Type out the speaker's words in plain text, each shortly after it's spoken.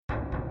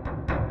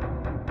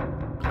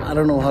I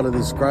don't know how to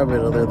describe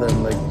it other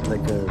than like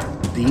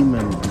a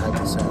demon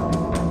type of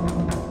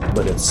sound.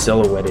 But it's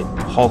silhouetted,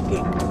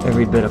 hulking,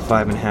 every bit of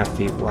 5.5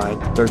 feet wide,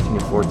 13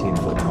 to 14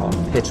 foot tall,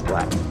 pitch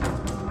black.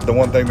 The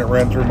one thing that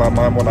ran through my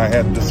mind when I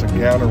had this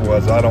encounter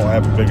was I don't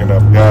have a big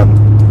enough gun.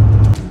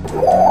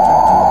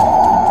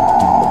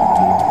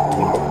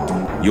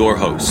 Your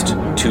host,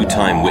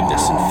 two-time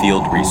witness and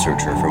field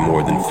researcher for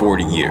more than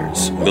 40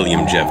 years,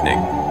 William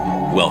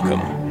Jevning.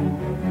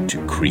 Welcome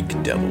to Creek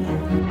Devil.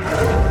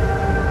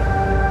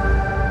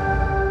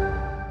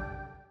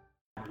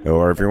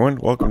 Hello everyone,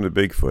 welcome to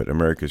Bigfoot,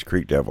 America's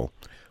Creek Devil.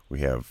 We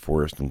have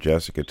Forrest and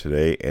Jessica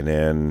today, and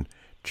then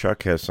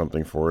Chuck has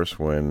something for us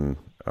when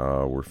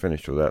we're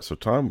finished with that. So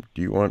Tom,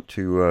 do you want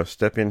to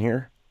step in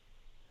here?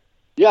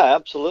 Yeah,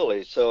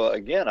 absolutely. So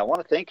again, I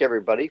want to thank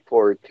everybody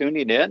for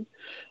tuning in.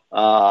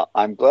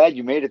 I'm glad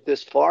you made it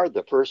this far,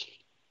 the first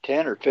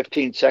 10 or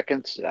 15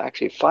 seconds,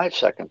 actually 5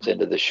 seconds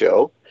into the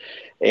show.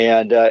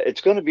 And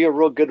it's going to be a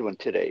real good one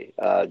today.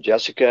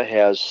 Jessica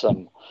has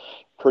some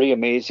pretty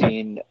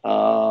amazing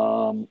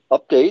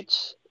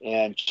updates,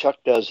 and Chuck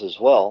does as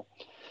well.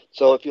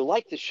 So if you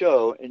like the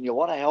show and you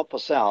want to help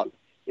us out,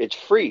 it's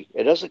free.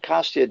 It doesn't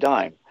cost you a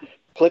dime.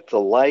 Click the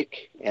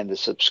like and the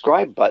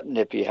subscribe button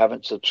if you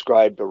haven't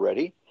subscribed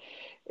already.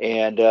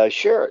 And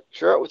share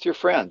it with your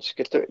friends.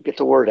 Get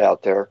the word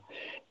out there.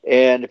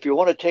 And if you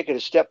want to take it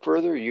a step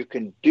further, you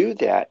can do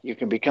that. You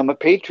can become a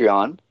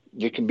Patreon.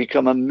 You can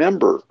become a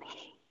member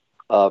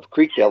of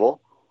Creek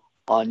Devil.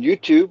 On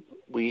YouTube,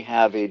 we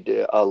have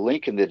a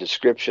link in the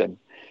description,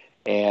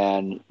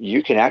 and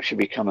you can actually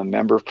become a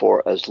member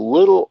for as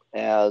little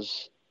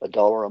as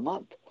 $1 a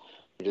month.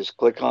 You just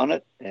click on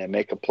it and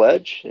make a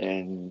pledge,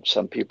 and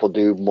some people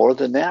do more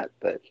than that,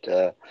 but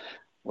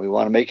we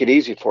want to make it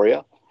easy for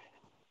you.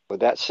 With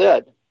that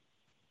said,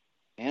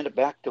 hand it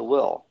back to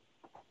Will.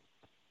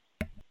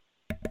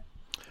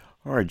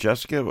 All right,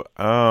 Jessica,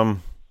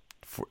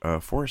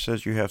 Forrest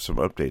says you have some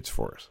updates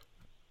for us.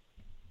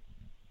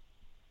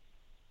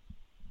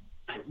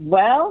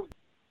 Well,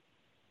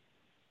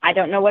 I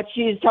don't know what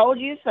she's told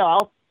you, so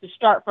I'll just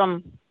start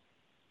from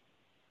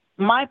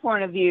my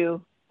point of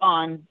view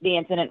on the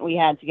incident we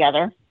had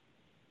together,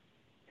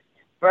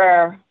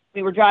 where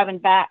we were driving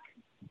back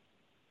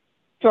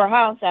to our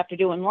house after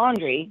doing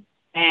laundry,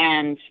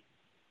 and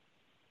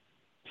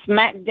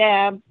smack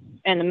dab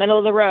in the middle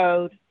of the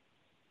road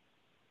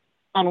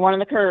on one of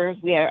the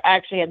curves, we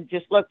actually had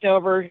just looked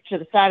over to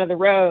the side of the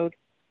road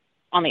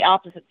on the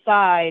opposite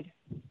side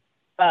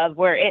of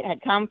where it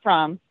had come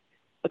from,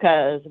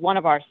 because one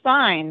of our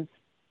signs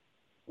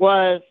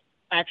was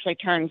actually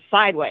turned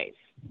sideways.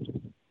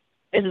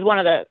 This is one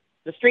of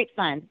the street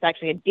signs. It's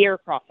actually a deer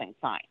crossing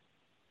sign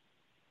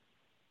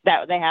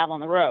that they have on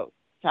the road.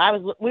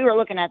 So we were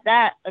looking at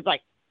that. It's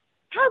like,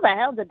 how the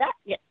hell did that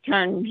get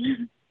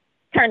turned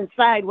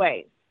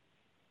sideways?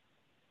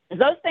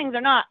 Those things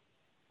are not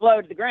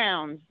low to the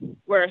ground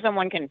where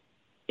someone can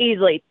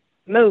easily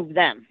move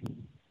them.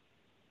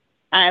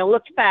 I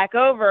looked back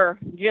over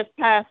just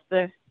past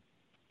the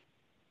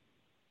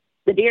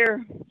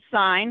deer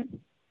sign,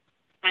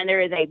 and there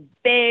is a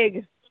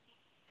big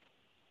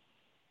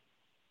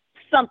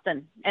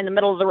something in the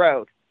middle of the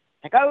road.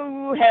 Like,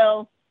 oh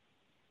hell,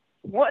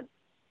 what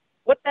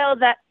the hell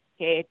is that?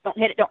 Okay, don't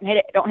hit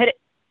it.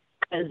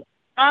 Because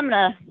I'm in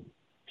a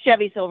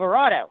Chevy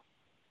Silverado.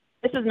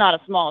 This is not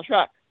a small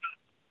truck.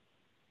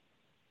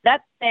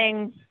 That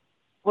thing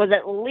was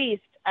at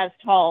least as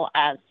tall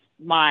as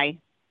my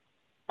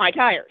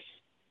tires,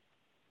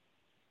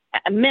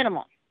 at a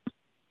minimum.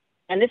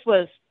 And this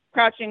was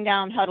crouching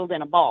down, huddled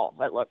in a ball,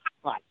 it looked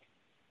like.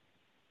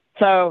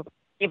 So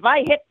if I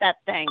hit that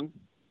thing,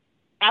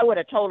 I would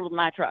have totaled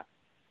my truck.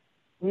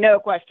 No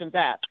questions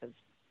asked. 'Cause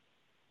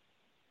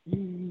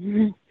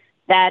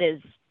that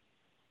is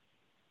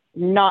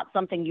not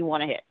something you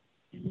want to hit.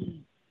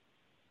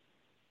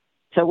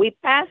 So we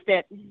passed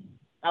it.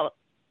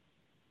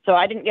 So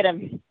I didn't get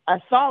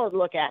a solid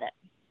look at it.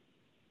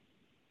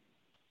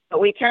 But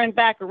we turned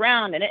back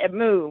around and it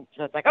moved.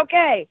 So it's like,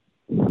 okay,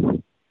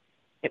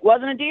 it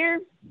wasn't a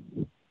deer,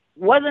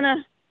 wasn't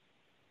a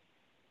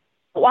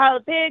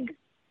wild pig,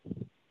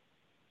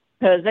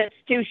 because it's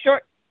too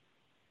short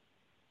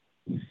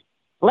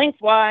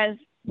lengthwise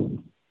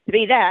to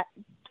be that.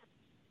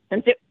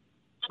 Since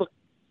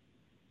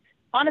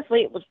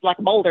honestly, it was like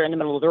a boulder in the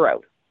middle of the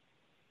road.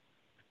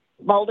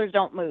 Boulders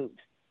don't move.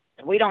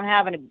 We don't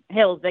have any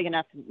hills big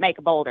enough to make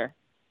a boulder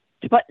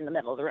to put in the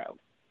middle of the road.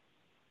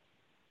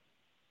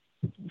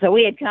 So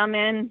we had come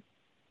in,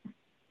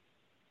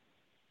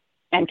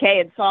 and Kay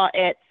had saw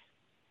it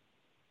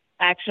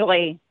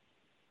actually,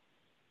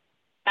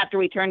 after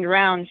we turned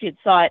around, she had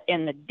saw it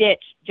in the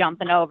ditch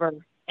jumping over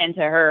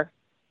into her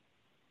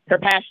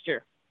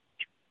pasture.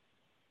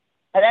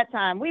 At that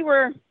time, we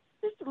were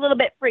just a little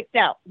bit freaked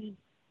out,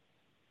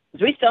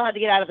 because we still had to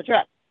get out of the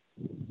truck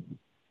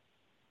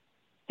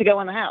to go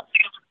in the house.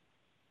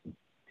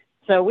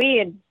 So we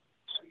had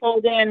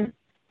pulled in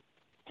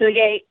to the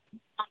gate,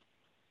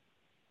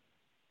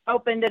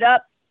 opened it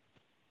up,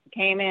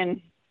 came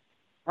in,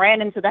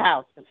 ran into the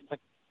house. It's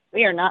like,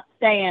 we are not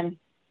staying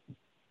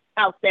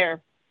out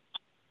there.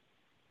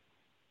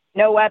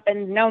 No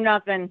weapons, no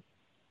nothing.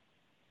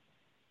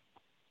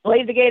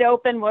 Leave the gate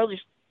open, we'll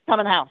just come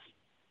in the house.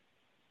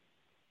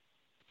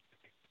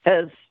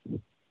 Because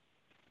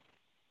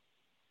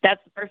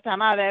that's the first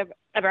time I've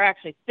ever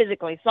actually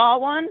physically saw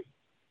one.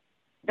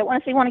 Don't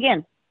want to see one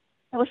again.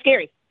 It was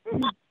scary.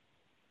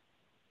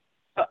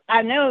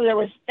 I know there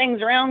was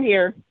things around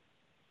here.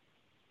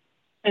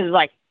 It was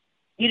like,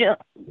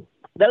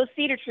 those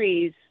cedar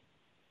trees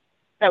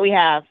that we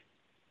have,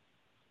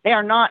 they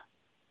are not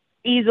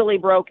easily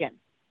broken.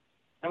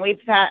 And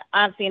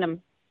I've seen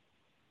them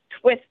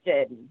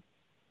twisted,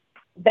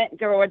 bent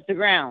towards the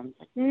ground.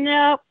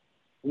 Nope,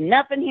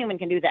 nothing human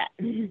can do that.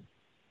 So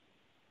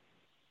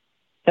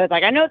it's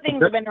like, I know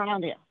things have been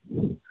around here.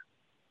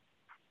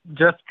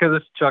 Jessica,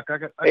 this is Chuck. I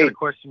got a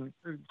question.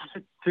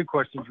 2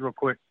 questions real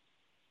quick.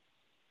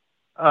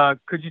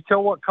 Could you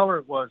tell what color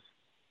it was?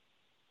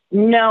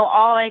 No,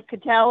 all I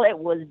could tell, it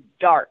was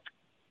dark.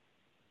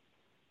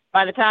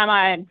 By the time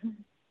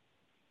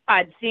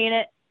I'd seen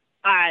it,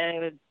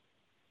 I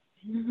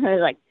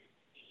was like,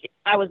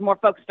 I was more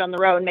focused on the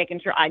road, making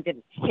sure I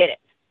didn't hit it.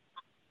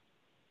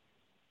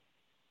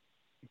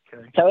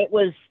 Okay. So it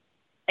was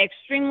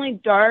extremely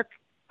dark.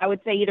 I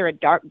would say either a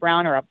dark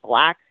brown or a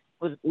black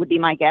would be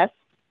my guess.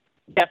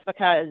 Just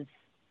because,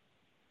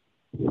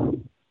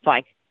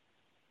 like,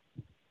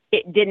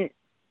 it didn't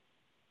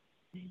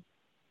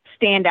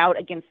stand out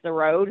against the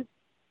road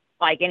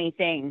like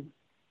anything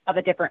of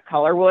a different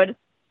color would.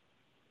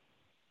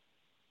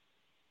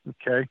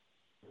 Okay.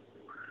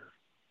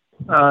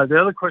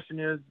 The other question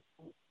is,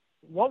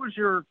 what was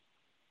your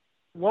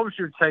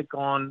take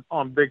on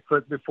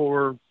Bigfoot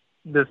before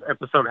this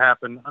episode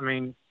happened? I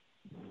mean,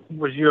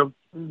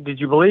 did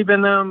you believe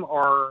in them,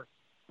 or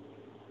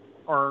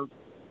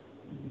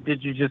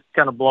did you just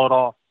kind of blow it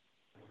off?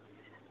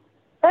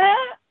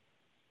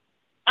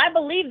 I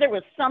believe there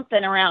was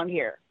something around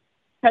here.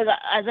 Because,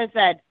 as I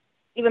said,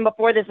 even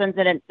before this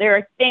incident, there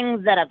are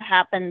things that have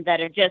happened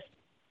that are just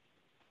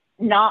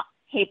not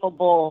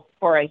capable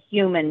for a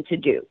human to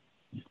do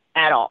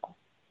at all.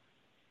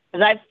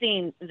 Because I've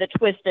seen the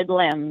twisted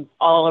limbs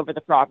all over the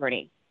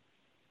property.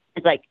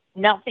 It's like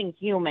nothing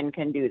human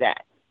can do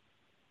that.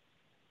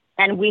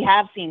 And we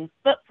have seen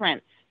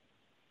footprints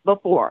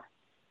before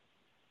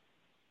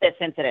this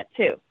incident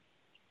too.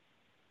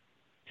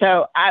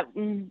 So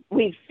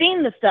we've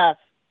seen the stuff,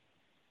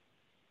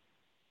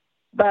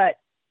 but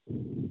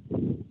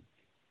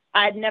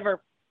I'd never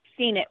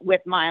seen it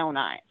with my own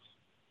eyes.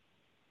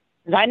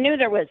 I knew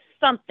there was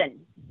something,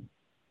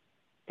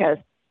 because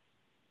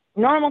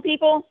normal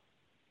people,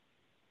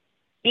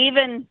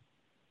 even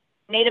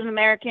Native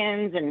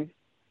Americans, and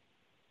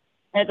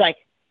it's like,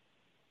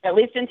 at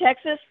least in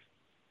Texas,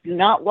 do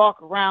not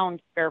walk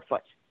around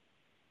barefoot.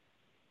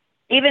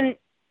 Even,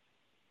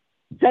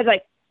 so it's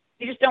like,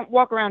 you just don't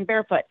walk around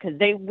barefoot, because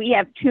we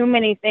have too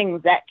many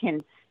things that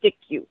can stick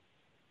you,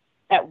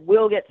 that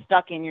will get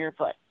stuck in your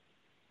foot.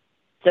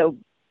 So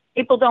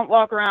people don't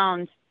walk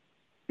around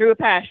through a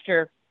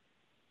pasture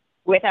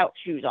without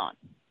shoes on.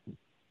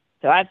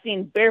 So I've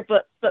seen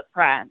barefoot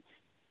footprints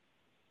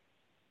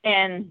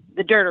in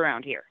the dirt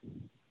around here.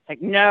 It's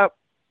like, nope,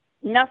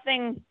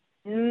 nothing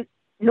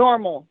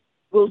normal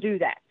will do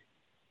that.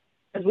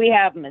 Because we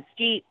have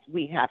mesquite,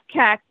 we have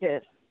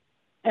cactus.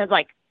 And it's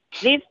like,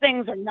 these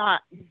things are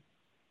not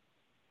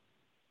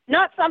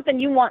something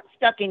you want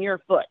stuck in your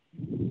foot.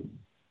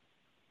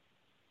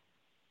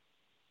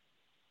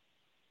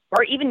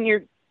 Or even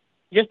you're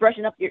just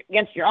brushing up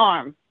against your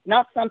arm.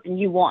 Not something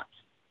you want.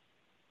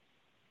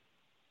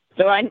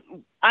 So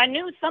I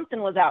knew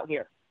something was out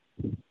here.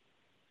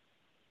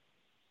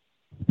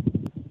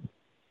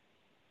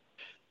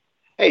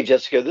 Hey,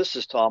 Jessica, this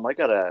is Tom. I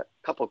got a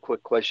couple of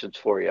quick questions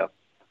for you.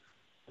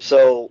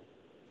 So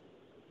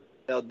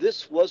now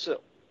this wasn't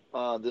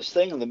this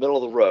thing in the middle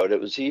of the road. It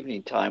was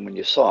evening time when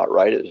you saw it,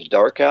 right? It was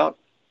dark out?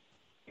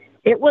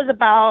 It was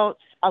about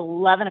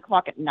 11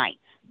 o'clock at night.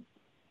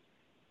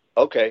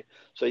 Okay,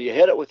 so you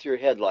hit it with your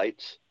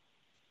headlights,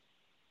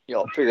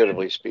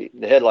 figuratively speaking.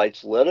 The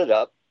headlights lit it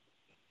up.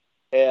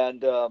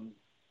 And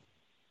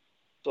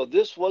so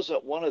this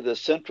wasn't one of the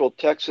Central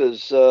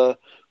Texas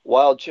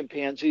wild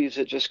chimpanzees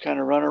that just kind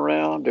of run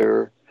around,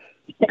 or,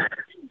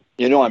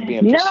 I'm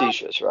being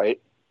facetious,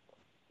 right?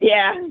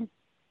 Yeah.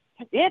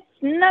 It's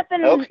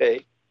nothing.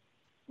 Okay.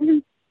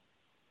 It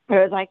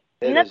was like,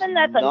 nothing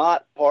that's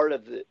not part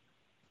of the...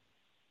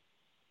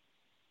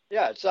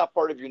 Yeah, it's not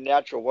part of your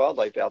natural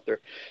wildlife out there.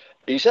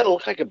 You said it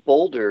looked like a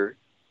boulder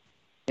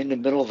in the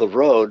middle of the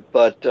road,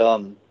 but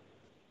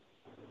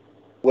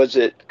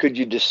could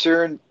you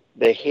discern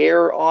the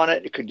hair on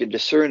it? Could you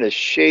discern a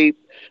shape?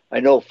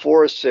 I know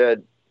Forrest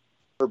said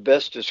her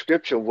best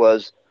description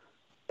was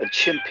a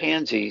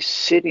chimpanzee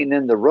sitting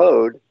in the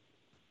road,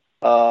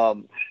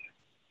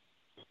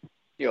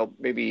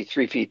 maybe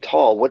 3 feet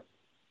tall.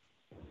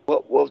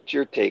 What's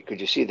your take? Could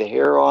you see the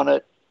hair on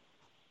it?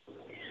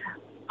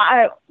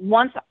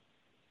 Once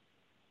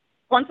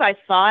I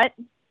saw it,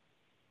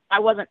 I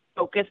wasn't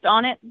focused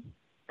on it,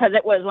 because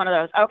it was one of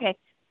those, okay,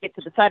 get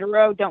to the side of the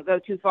road. Don't go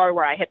too far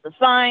where I hit the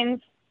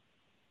signs.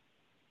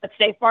 But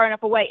stay far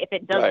enough away. If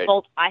it does Right.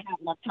 bolt, I have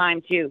enough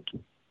time to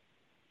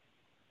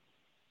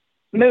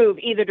move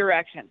either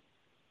direction.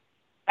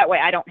 That way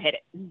I don't hit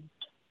it.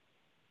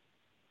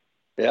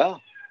 Yeah.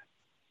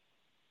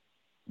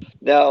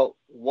 Now,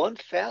 one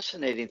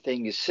fascinating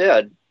thing you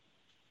said,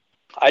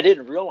 I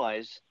didn't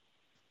realize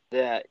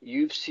that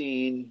you've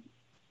seen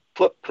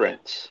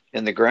footprints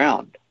in the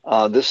ground.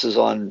 This is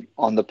on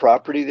the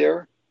property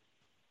there?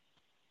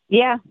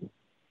 Yeah.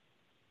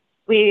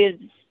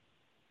 And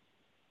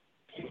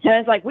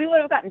it's like we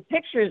would have gotten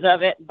pictures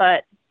of it,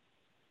 but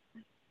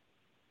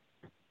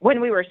when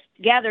we were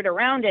gathered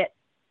around it,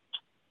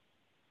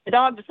 the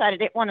dog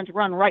decided it wanted to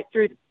run right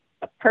through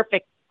a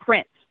perfect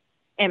print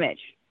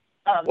image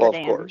of Well, the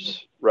of dam.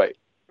 course. Right.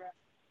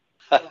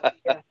 So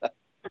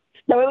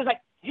it was like,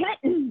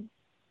 because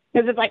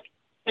it's like,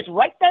 it's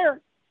right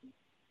there.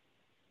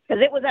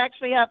 Because it was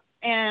actually up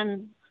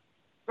and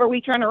where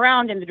we turn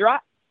around in the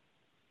drop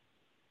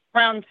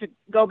around to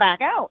go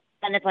back out.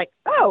 And it's like,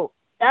 oh,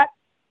 that's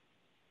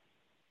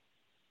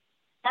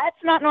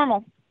not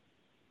normal.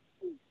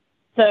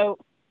 So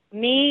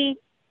me,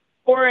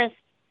 Forrest,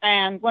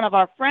 and one of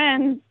our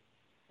friends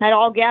had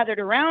all gathered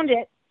around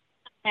it,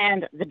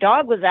 and the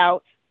dog was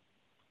out.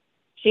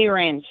 She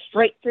ran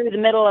straight through the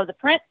middle of the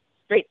print,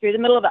 straight through the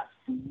middle of us.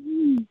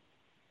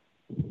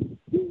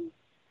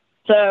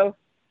 So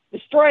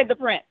destroyed the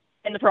print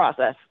in the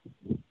process.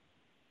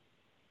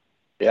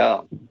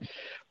 Yeah.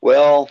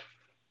 Well,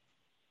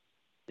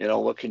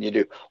 what can you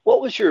do?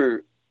 What was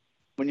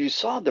when you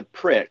saw the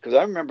print, because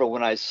I remember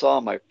when I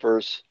saw my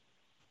first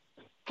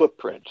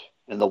footprint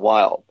in the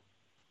wild,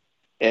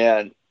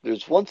 and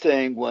there's one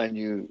thing when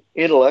you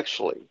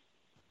intellectually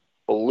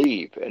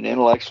believe and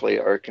intellectually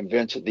are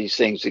convinced that these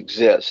things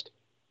exist,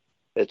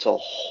 it's a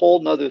whole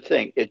nother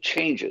thing. It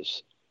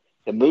changes.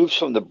 It moves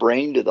from the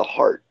brain to the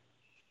heart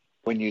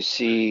when you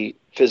see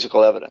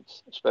physical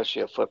evidence,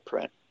 especially a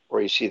footprint,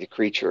 or you see the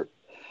creature.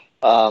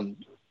 Can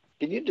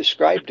you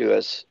describe to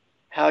us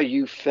how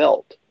you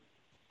felt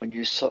when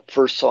you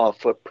first saw a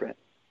footprint?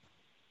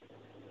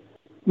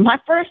 My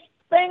first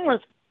thing was,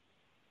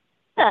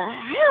 the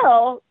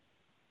hell?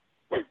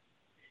 Because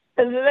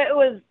it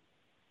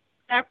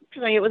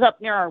was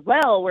up near our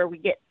well where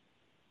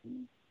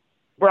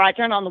I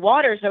turned on the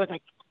water, so it's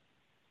like,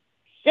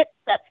 shit,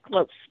 that's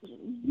close.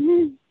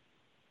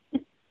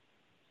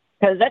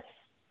 Because that's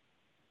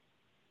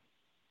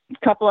a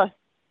couple of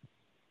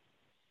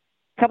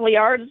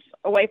yards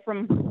away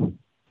from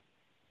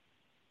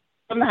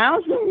the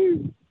house.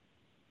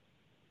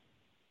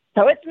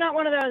 So it's not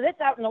one of those,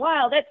 it's out in the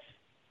wild, it's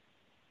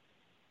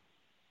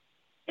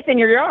in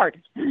your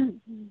yard.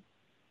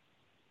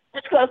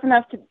 It's close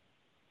enough to,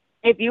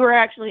 if you were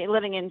actually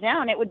living in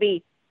town, it would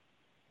be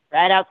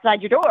right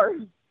outside your door.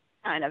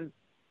 Kind of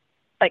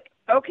like,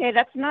 okay,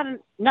 that's not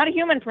a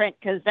human print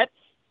because that's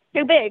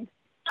too big.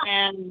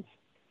 And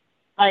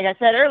like I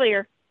said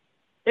earlier,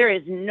 there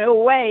is no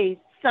way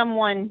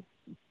someone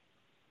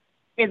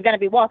is going to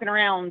be walking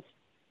around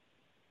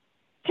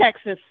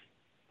Texas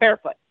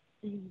barefoot.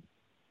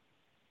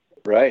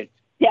 Right.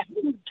 Yeah.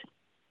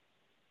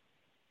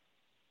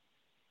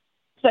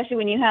 Especially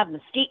when you have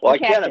mesquite. Well, I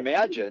and cactus. can't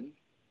imagine.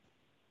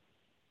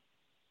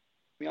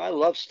 I mean, I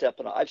love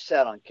stepping on. I've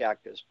sat on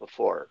cactus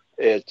before.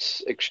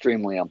 It's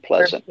extremely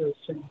unpleasant.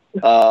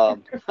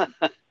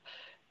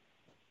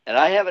 And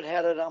I haven't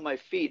had it on my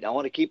feet. I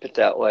want to keep it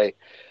that way.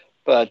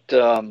 But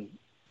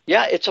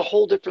yeah, it's a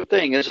whole different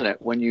thing, isn't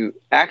it? When you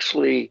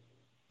actually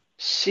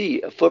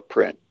see a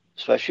footprint,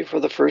 especially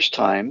for the first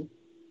time,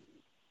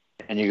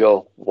 and you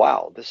go,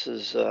 "Wow, this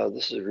is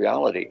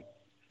reality."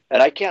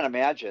 And I can't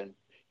imagine.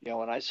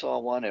 When I saw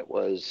one, it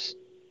was,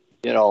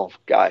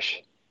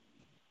 gosh,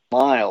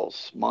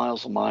 miles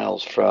and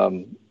miles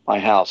from my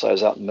house. I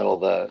was out in the middle of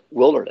the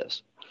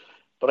wilderness.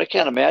 But I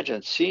can't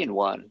imagine seeing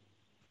one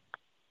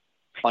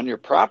on your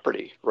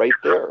property right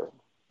there.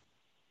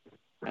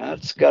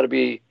 That's got to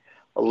be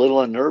a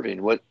little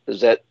unnerving. What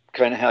is that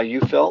kind of how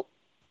you felt?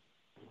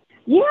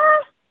 Yeah.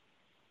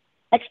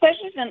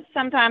 Especially since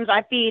sometimes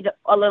I feed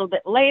a little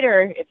bit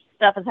later if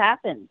stuff has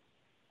happened.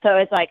 So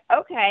it's like,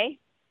 okay,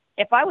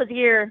 if I was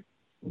here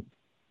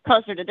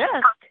closer to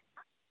dusk,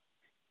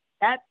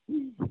 that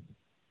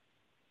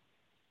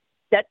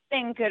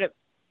thing could have,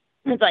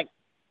 it's like,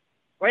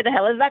 where the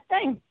hell is that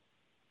thing?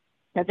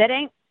 Because it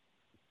ain't.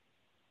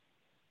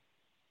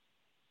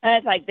 And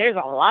it's like, there's a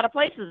lot of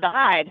places to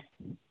hide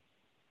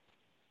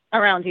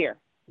around here.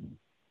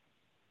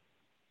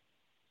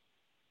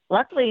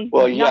 Luckily,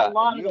 Well, not yeah, a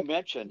lot and of you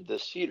mentioned the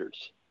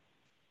cedars.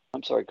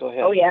 I'm sorry, go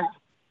ahead. Oh, yeah.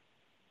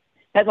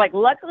 It's like,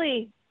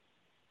 luckily,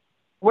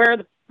 where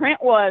the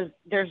print was,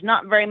 there's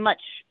not very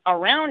much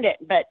around it,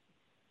 but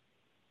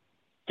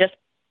just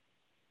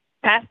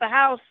past the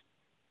house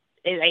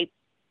is a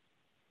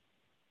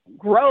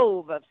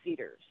grove of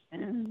cedars.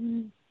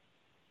 And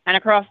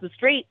across the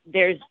street,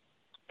 there's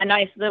a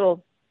nice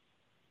little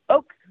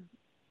oak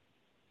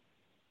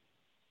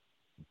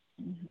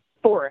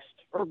forest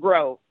or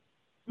grove.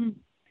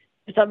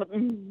 So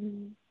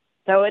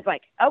So it's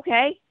like,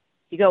 okay,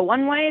 if you go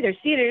one way, there's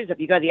cedars. If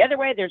you go the other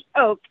way, there's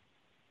oak.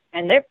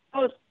 And they're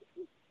both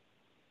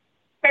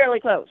fairly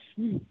close.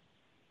 Mm-hmm.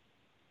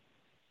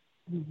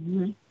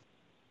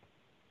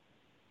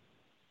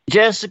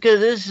 Jessica,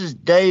 this is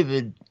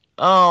David.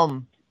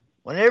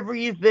 Whenever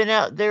you've been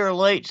out there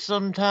late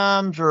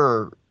sometimes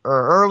or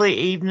early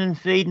evening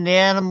feeding the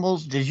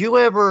animals, did you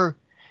ever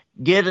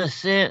get a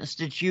sense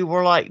that you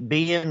were like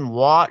being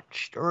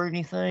watched or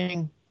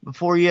anything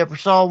before you ever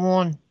saw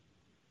one?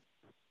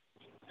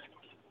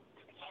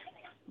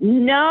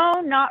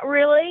 No, not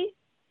really.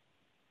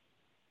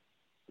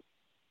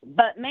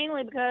 But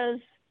mainly because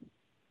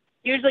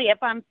usually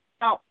if I'm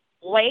out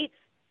late,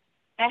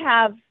 I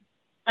have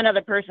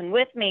another person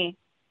with me.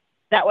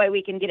 That way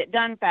we can get it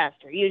done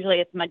faster. Usually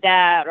it's my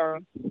dad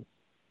or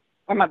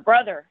my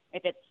brother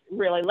if it's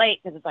really late,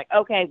 because it's like,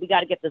 okay, we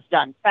got to get this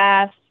done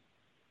fast.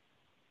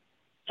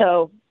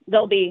 So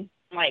there'll be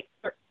like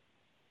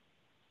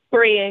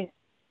three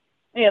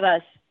of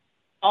us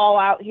all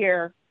out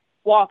here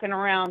walking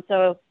around.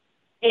 So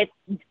it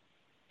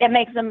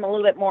makes them a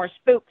little bit more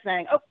spooked,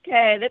 saying,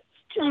 okay, that's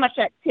too much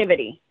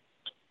activity.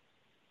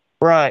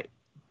 Right.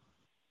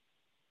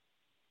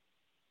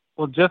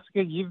 Well,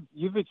 Jessica,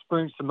 you've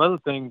experienced some other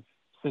things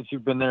since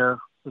you've been there.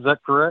 Is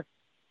that correct?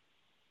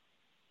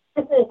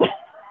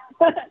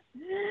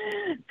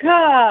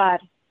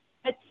 God,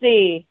 let's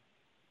see.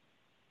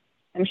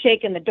 I'm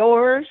shaking the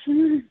doors,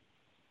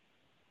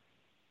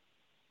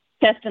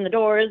 testing the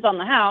doors on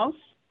the house.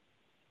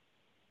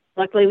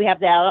 Luckily, we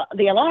have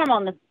the alarm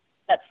on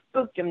that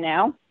spooked him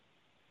now.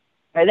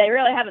 Or they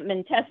really haven't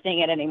been testing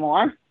it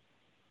anymore.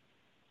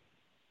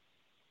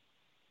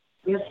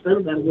 Yes, it's been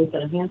about a week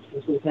and a half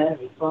since we've had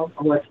any problem.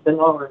 Well, it's been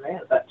longer than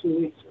that, about 2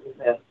 weeks since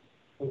we've had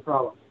some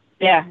problems.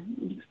 Yeah.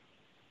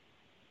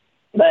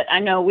 But I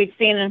know we've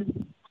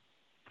seen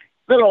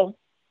little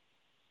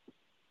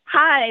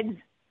hides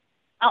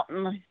out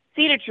in the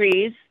cedar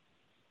trees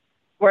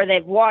where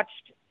they've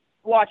watched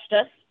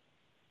us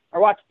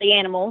or watched the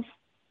animals.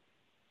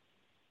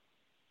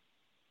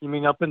 You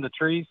mean up in the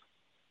trees?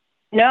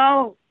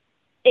 No.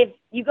 If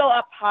you go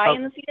up high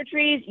in the cedar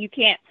trees, you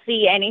can't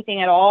see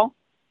anything at all.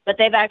 But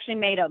they've actually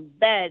made a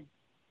bed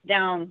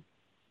down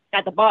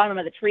at the bottom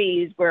of the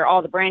trees where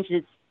all the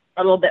branches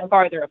are a little bit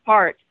farther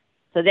apart.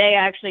 So they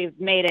actually have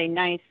made a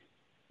nice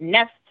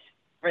nest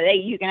where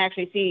you can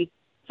actually see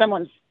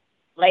someone's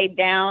laid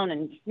down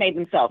and made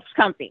themselves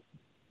comfy.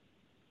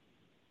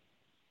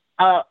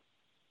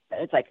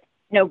 It's like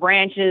no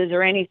branches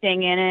or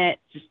anything in it.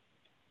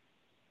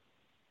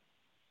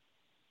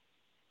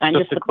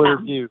 Just a clear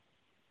view.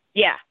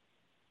 Yeah.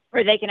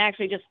 Where they can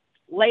actually just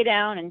lay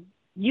down and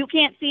you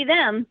can't see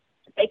them,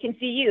 but they can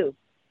see you.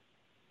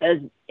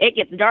 Because it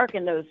gets dark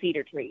in those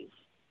cedar trees.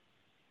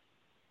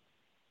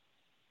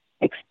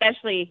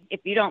 Especially if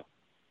you don't,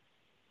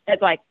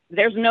 it's like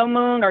there's no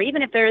moon, or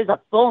even if there is a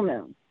full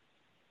moon,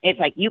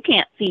 it's like you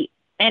can't see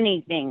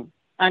anything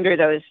under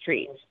those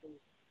trees.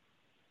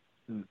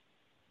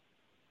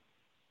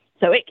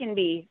 So it can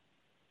be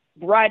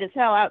bright as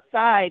hell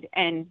outside,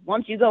 and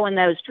once you go in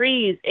those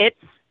trees, it's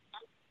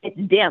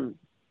dim.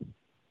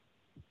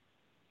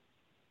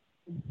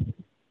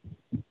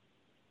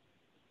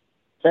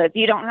 So if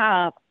you don't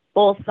have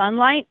full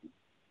sunlight,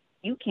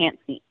 you can't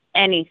see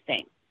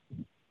anything.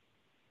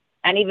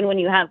 And even when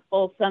you have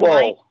full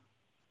sunlight,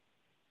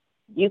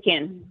 you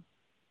can.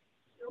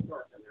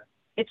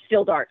 It's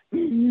still dark.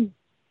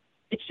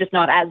 It's just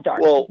not as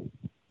dark. Well,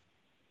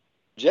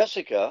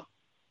 Jessica,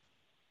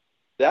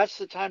 that's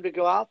the time to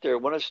go out there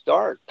when it's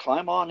dark.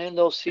 Climb on in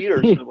those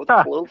cedars with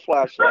a little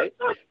flashlight.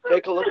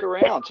 Take a look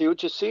around. See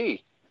what you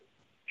see.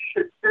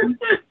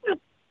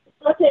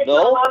 Okay,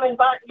 No? I'm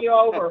inviting you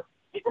over.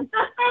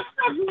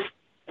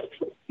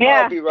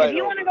 Yeah, I'll be right if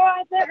you over. want to go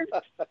out there,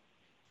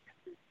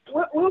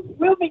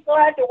 We'll be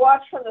glad to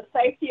watch from the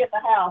safety of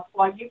the house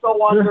while you go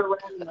wander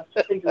around in the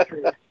cedar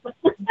trees.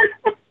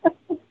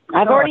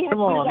 I've already had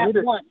come on, to do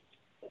that once.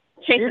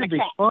 Chasing It'd a be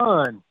cat.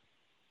 fun.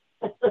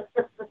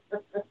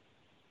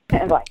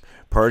 And like,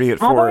 Party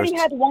at I've already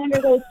Forest. had to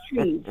wander those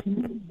trees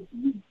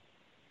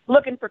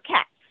looking for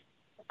cats.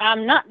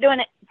 I'm not doing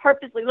it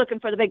purposely looking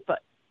for the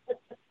Bigfoot.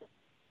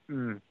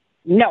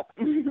 No.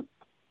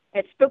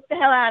 It spooked the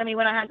hell out of me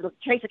when I had to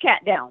chase a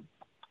cat down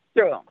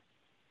through them.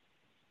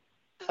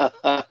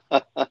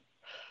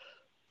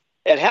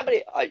 And how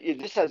many,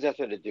 this has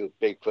nothing to do with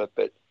Bigfoot,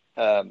 but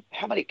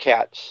how many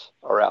cats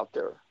are out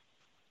there,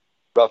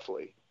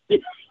 roughly?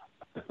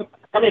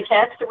 How many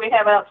cats do we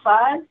have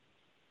outside?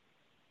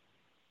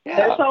 Yeah.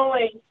 There's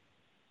only,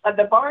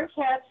 the barn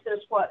cats,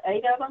 there's what,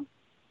 8 of them?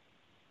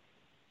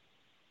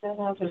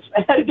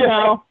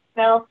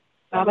 No.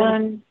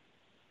 7,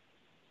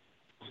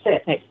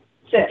 6. 6.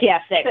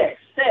 Yeah, 6.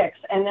 6.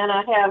 And then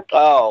I have,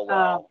 Oh,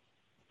 wow.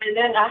 and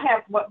then I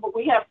have,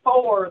 we have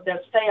 4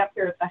 that stay up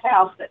here at the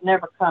house that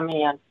never come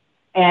in.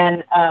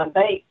 And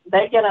they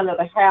get under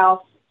the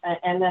house,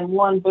 and then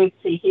one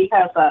Bootsy, he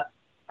has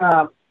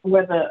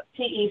with a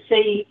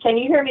PEC. Can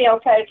you hear me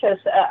okay? Because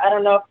I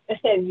don't know if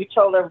you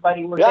told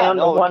everybody we're down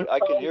to one I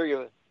phone. can hear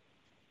you.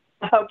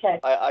 Okay.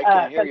 I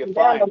can hear you I'm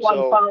down to fine. one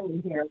So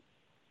phone here.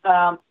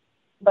 yeah,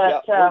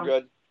 we're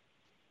good.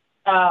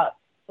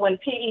 When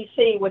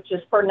PEC, which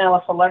is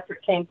Fernellis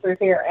Electric, came through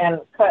here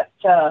and cut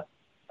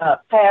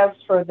paths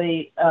for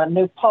the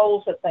new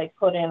poles that they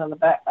put in the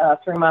back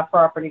through my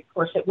property. Of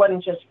course, it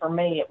wasn't just for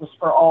me; it was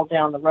for all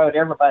down the road.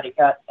 Everybody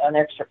got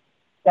extra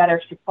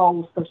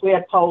poles because we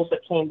had poles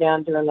that came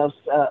down during those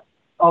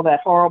all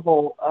that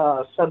horrible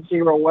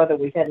sub-zero weather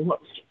we had in what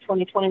was it,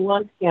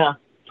 2021? Yeah.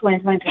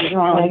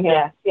 2021.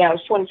 Yeah, it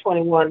was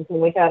 2021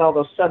 when we had all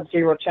those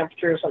sub-zero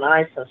temperatures and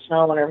ice and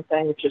snow and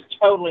everything, which is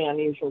totally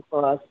unusual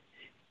for us.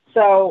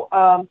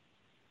 So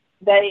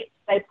they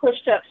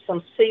pushed up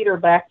some cedar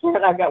back there,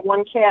 and I've got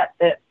one cat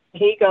that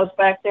he goes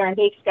back there and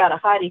he's got a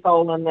hidey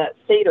hole in that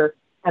cedar,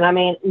 and I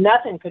mean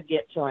nothing could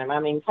get to him. I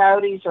mean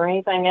coyotes or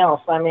anything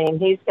else. I mean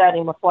he's got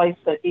him a place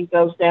that he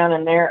goes down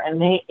in there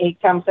and he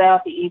comes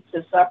out, he eats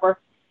his supper,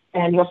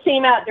 and you'll see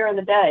him out during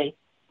the day,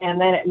 and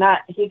then at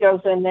night he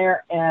goes in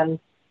there and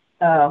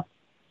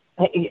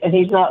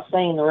he's not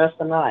seen the rest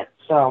of the night.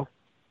 So.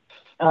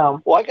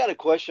 Well, I got a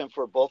question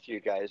for both of you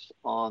guys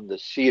on the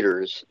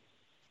cedars,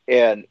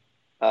 and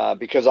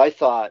because I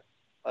thought,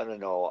 I don't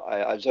know,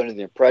 I was under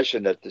the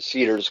impression that the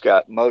cedars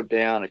got mowed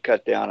down and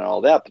cut down and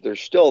all that, but they're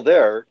still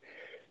there.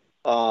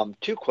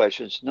 Two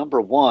questions. Number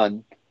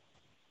one,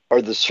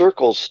 are the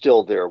circles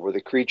still there where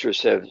the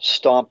creatures have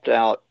stomped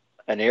out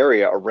an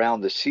area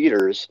around the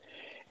cedars?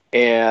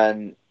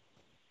 And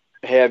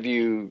have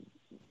you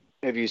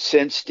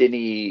sensed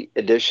any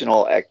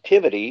additional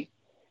activity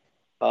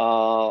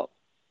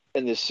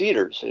in the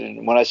cedars?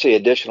 And when I say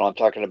additional, I'm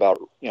talking about,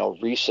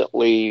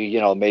 recently,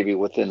 maybe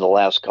within the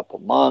last couple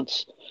of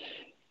months.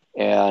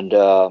 And,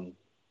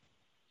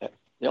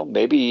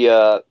 maybe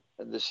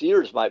the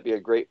cedars might be a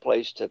great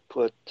place to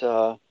put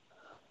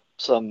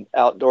some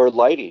outdoor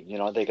lighting.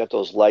 They got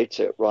those lights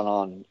that run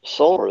on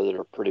solar that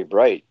are pretty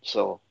bright.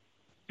 So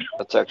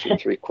that's actually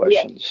three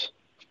questions.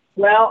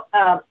 Well,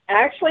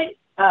 actually,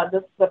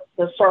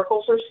 the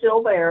circles are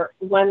still there.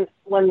 When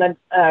the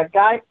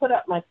guy put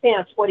up my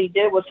fence, what he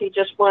did was he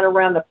just went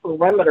around the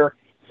perimeter.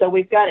 So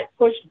we've got it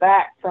pushed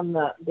back from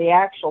the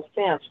actual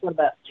fence,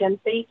 about 10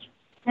 feet.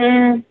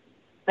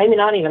 Maybe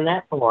not even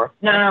that far.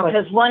 No,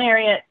 because one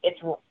area,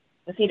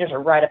 the cedars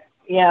are right up.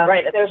 Yeah,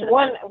 right. There's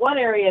one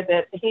area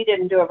that he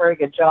didn't do a very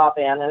good job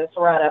in, and it's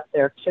right up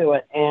there to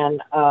it.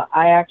 And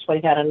I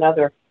actually had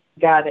another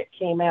guy that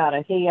came out,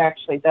 and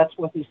that's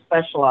what he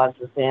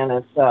specializes in,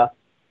 is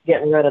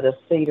getting rid of the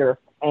cedar.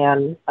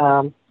 And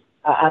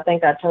I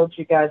think I told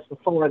you guys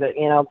before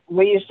that,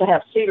 we used to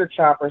have cedar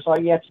choppers. All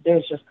you have to do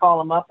is just call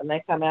them up, and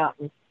they come out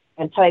and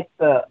take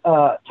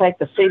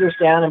the cedars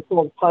down and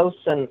pull the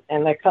posts, and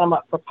they cut them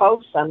up for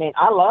posts. I've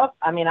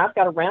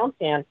got a round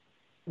pen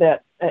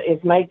that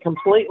is made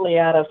completely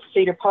out of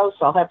cedar posts.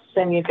 I'll have to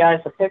send you guys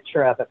a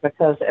picture of it,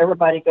 because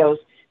everybody goes,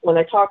 when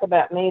they talk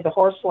about me, the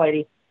horse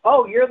lady,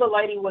 oh, you're the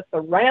lady with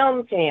the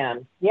round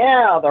pen.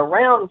 Yeah, the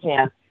round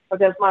pen,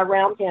 because my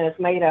round pen is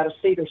made out of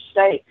cedar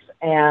stakes,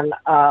 and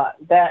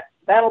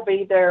that'll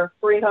be there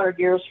 300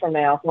 years from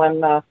now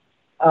when the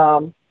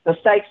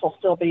stakes will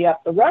still be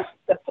up. The rest,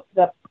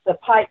 the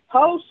pipe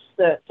posts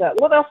they'll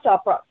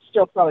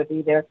still probably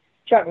be there.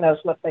 Chuck knows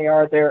what they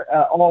are. They're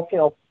oil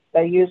fill.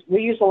 We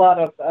use a lot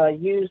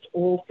of used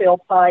oil fill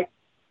pipe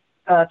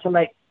to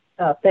make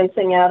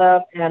fencing out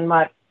of, and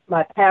my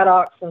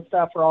paddocks and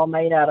stuff are all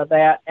made out of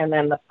that. And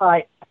then the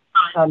pipe,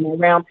 the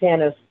round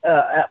pen is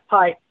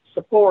pipe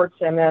supports,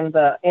 and then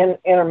the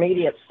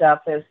intermediate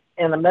stuff is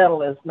in the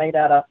middle is made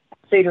out of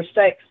cedar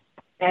stakes.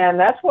 And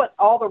that's what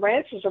all the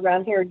ranchers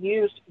around here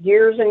used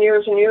years and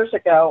years and years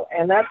ago.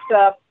 And that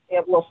stuff,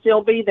 it will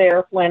still be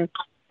there when,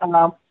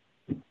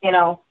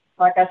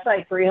 like I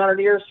say, 300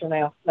 years from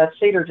now. That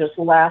cedar just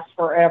lasts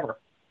forever.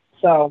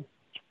 So,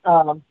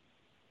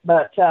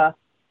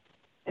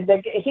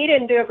 he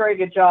didn't do a very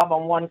good job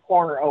on one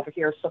corner over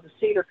here, so the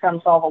cedar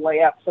comes all the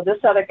way up. So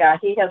this other guy,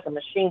 he has a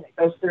machine that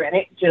goes through, and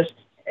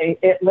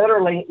it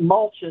literally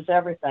mulches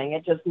everything.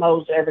 It just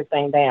mows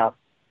everything down.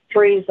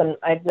 Trees, and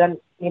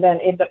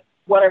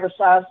whatever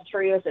size the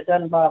tree is, it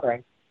doesn't bother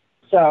him.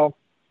 So,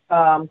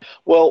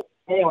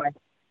 anyway.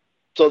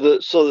 So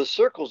the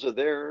circles are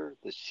there,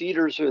 the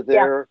cedars are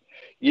there. Yeah.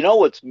 You know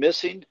what's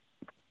missing?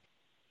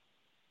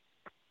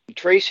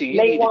 Tracy,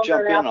 you need to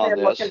jump in on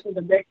this. Looking for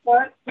the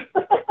Bigfoot?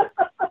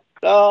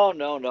 No.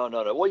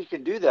 Well, you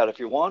can do that if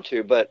you want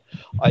to, but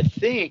I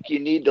think you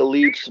need to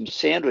leave some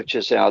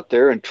sandwiches out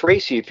there. And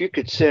Tracy, if you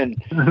could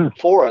send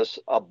for us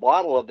a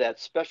bottle of that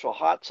special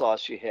hot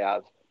sauce you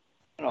have,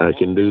 I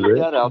can do put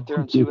that out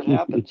there and see what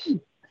happens.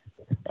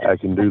 I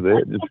can do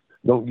that. Just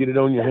don't get it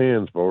on your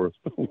hands for us.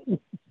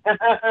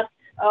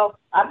 Oh,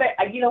 I bet,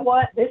 you know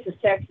what? This is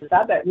Texas.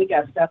 I bet we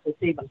got stuff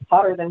that's even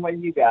hotter than what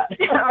you got.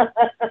 I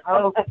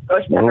don't know if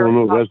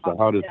that's the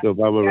hottest stuff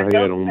I've ever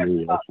had on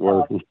me. I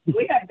swear.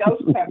 We got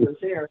ghost peppers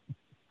here.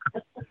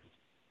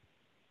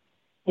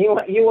 You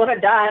want to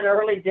die an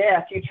early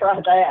death, you try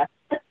that.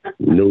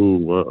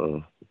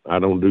 No, I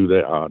don't do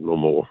that hot no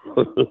more.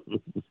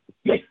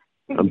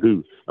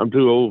 I'm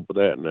too old for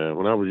that now.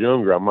 When I was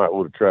younger, I might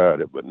would have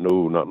tried it, but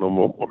no, not no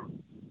more.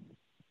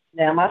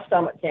 Now my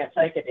stomach can't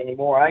take it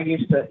anymore. I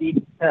used to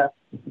eat.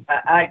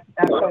 I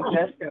told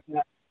Jessica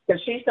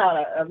because she's not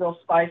a real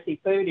spicy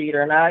food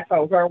eater, and I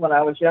told her when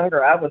I was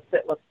younger I would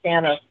sit with a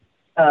can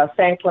of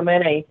San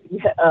Clemente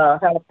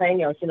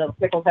jalapenos, the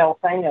pickled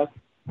jalapenos,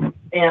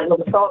 and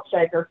with a salt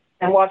shaker,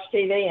 and watch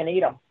TV and eat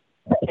them.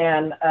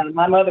 And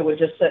my mother would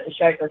just sit and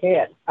shake her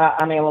head.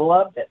 I mean, I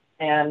loved it,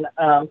 and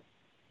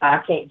I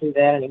can't do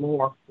that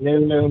anymore.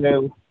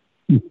 No.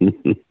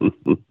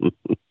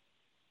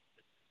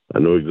 I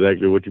know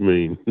exactly what you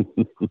mean.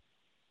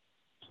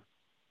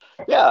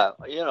 Yeah,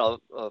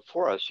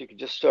 for us, you can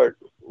just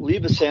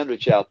leave a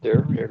sandwich out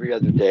there every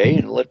other day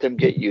and let them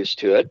get used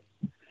to it.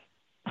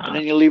 And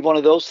then you leave one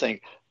of those things.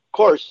 Of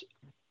course,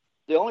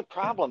 the only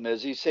problem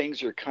is these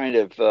things are kind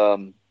of,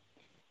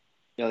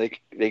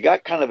 they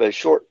got kind of a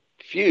short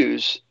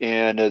fuse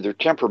and they're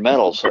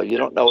temperamental, so you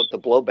don't know what the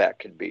blowback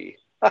can be.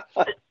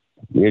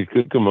 It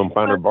could come and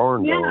find her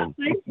barn down.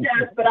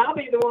 But I'll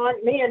be the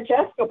one, me and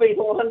Jessica will be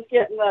the ones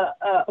getting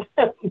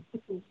the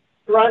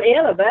run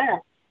in of that.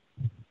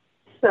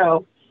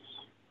 So,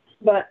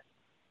 but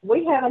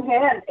we haven't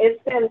had,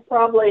 it's been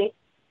probably,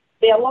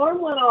 the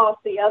alarm went off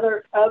the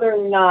other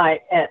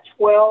night at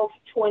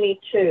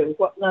 12:22.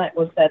 What night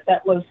was that?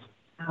 That was,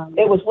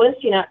 it was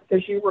Wednesday night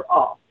because you were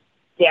off.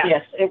 Yeah.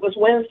 Yes, it was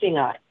Wednesday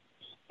night.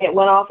 It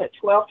went off at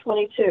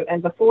 12:22.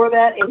 And before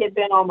that, it had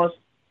been almost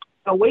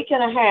a week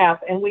and a half,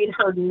 and we'd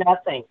heard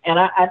nothing. And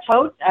I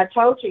told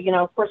you,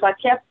 of course,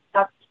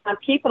 I'm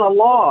keeping a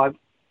log,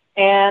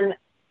 and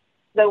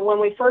when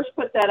we first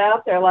put that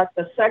out there, like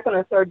the second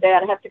or third day,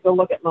 I'd have to go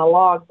look at my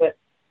log, but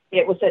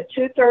it was at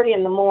 2:30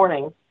 in the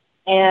morning,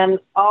 and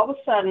all of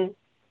a sudden,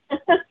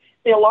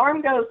 the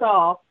alarm goes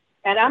off,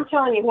 and I'm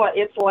telling you what,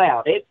 it's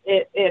loud.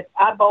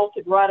 I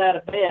bolted right out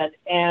of bed,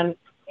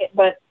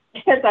 but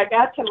as I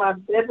got to my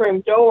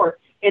bedroom door,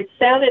 it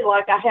sounded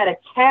like I had a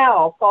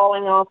cow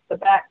falling off the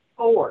back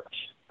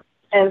porch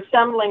and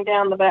stumbling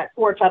down the back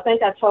porch. I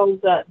think I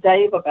told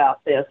Dave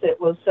about this. It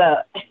was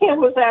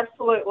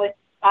absolutely,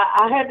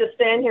 I had to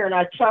stand here and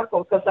I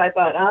chuckled because I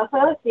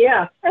thought,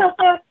 yeah,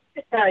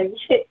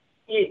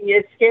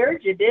 it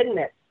scared you, didn't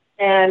it?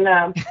 And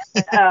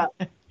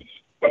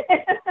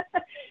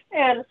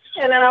and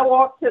then I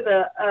walked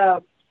to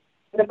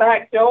the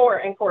back door,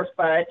 and of course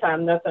by that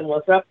time nothing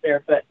was up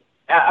there. But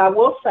I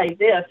will say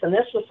this, and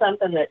this was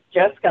something that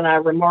Jessica and I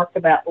remarked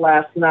about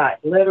last night,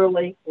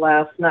 literally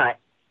last night.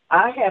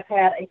 I have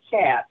had a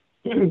cat,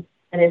 and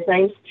his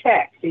name's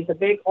Tex. He's a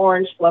big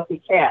orange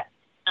fluffy cat.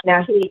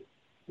 Now, he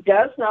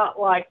does not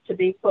like to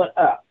be put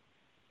up.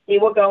 He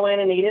will go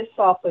in and eat his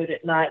soft food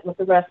at night with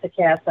the rest of the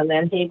cats, and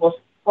then he will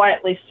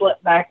quietly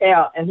slip back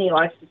out, and he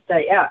likes to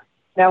stay out.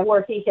 Now,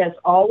 where he has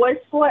always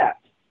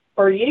slept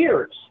for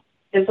years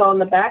is on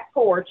the back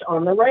porch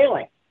on the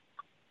railing,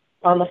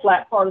 on the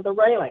flat part of the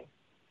railing.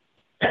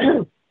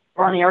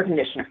 Or on the air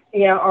conditioner.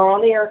 Yeah, or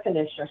on the air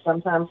conditioner.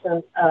 Sometimes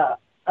in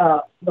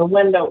the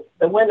window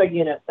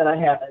unit that I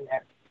have in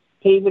there.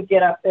 He would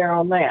get up there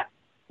on that.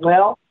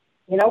 Well,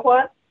 you know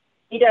what?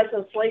 He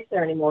doesn't sleep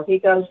there anymore. He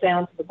goes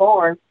down to the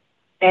barn,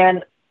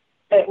 and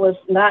it was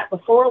night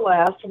before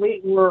last. We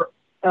were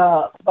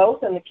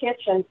both in the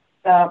kitchen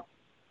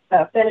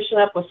finishing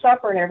up with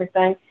supper and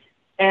everything,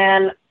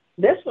 and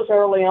this was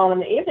early on in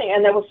the evening,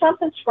 and there was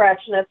something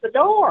scratching at the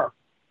door.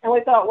 And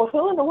we thought, well,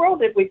 who in the world,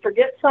 did we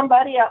forget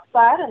somebody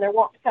outside and they're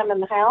wanting to come in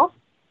the house?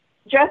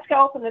 Jessica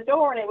opened the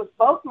door, and it was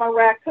both my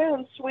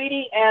raccoons,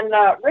 Sweetie and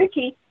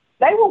Ricky.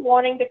 They were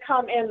wanting to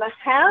come in the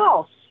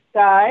house,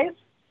 guys.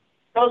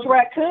 Those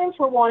raccoons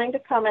were wanting to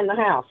come in the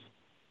house.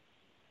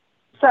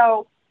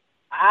 So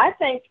I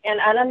think, and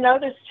I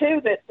noticed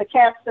too, that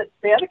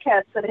the other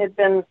cats that had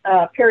been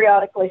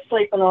periodically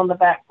sleeping on the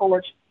back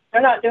porch, they're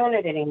not doing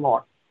it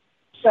anymore.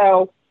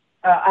 So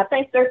I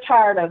think they're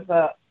tired of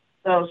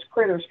those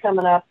critters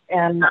coming up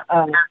and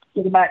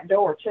to the back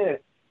door too.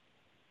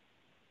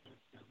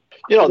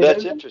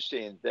 That's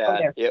interesting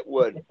that it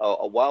would,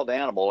 a wild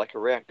animal like a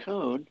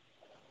raccoon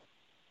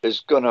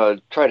is going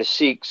to try to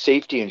seek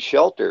safety and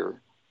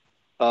shelter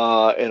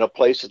in a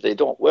place that they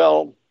don't.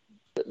 Well,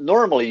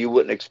 normally you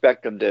wouldn't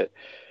expect them to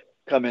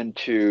come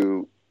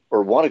into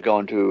or want to go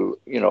into,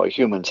 a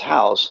human's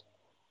house,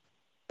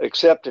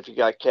 except if you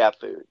got cat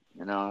food.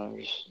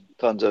 There's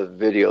tons of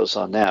videos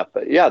on that.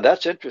 But yeah,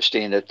 that's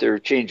interesting that they're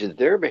changing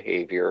their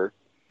behavior,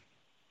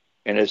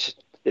 and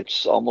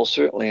it's almost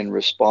certainly in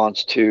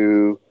response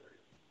to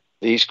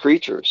these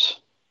creatures.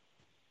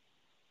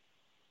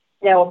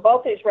 Yeah, well,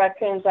 both these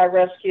raccoons I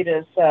rescued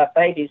as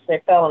babies.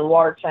 They fell in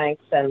water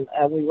tanks, and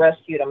we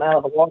rescued them out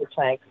of the water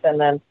tanks,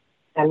 and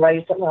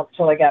raised them up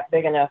until they got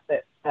big enough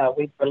that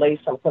we'd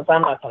release them. Because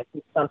I'm not going to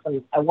keep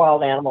a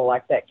wild animal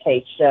like that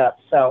caged up.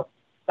 So,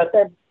 but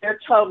they're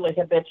totally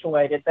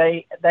habituated.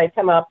 They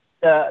come up.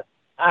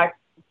 I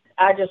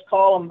just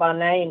call them by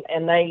name,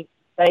 and they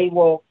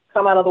will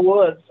come out of the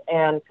woods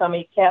and come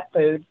eat cat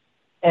food.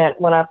 And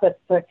when I put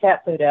the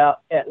cat food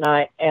out at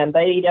night, and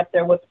they eat up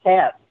there with the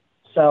cats.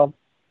 So,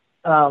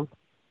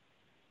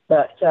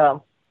 but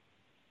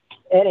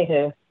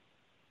Anywho,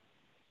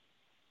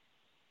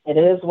 it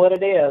is what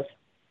it is.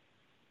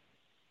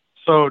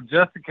 So,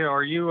 Jessica,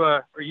 are you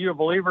a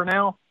believer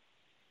now?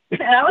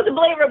 I was a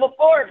believer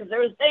before because there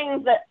was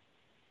things that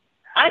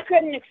I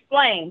couldn't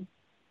explain.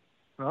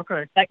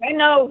 Okay. Like, I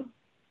know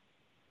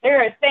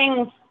there are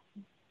things,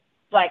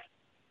 like,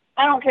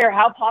 I don't care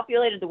how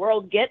populated the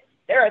world gets,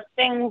 there are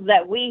things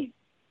that we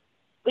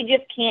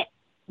just can't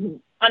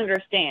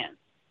understand.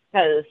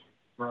 Because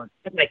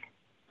it's like,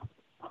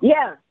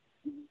 yeah,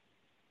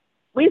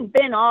 we've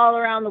been all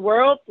around the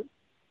world,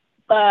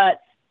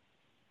 but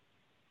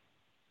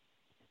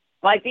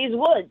like these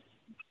woods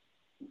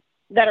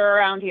that are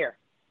around here,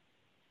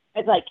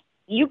 it's like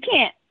you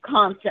can't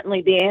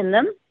constantly be in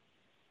them.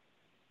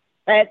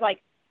 It's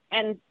like,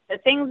 and the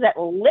things that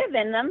live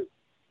in them,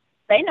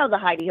 they know the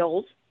hidey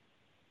holes.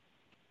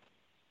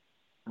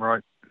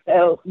 Right.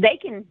 So they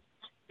can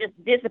just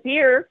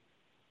disappear,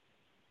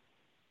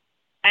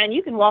 and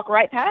you can walk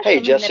right past Hey,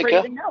 them Jessica. and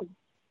never even know.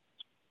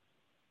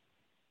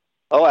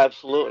 Oh,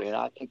 absolutely. And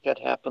I think that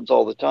happens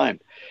all the time.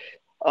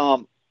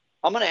 I'm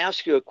going to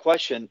ask you a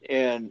question,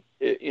 and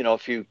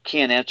if you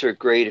can't answer it,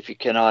 great. If you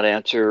cannot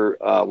answer,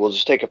 we'll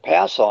just take a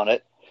pass on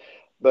it.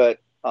 But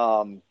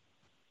can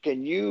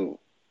you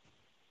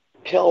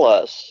tell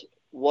us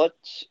what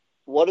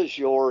is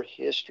your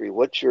history?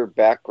 What's your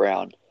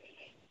background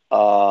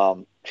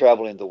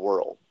traveling the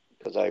world?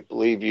 Because I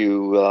believe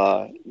you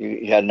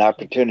had an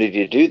opportunity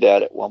to do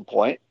that at one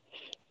point.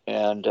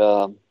 And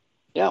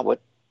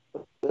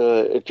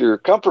if you're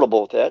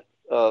comfortable with that,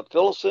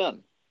 fill us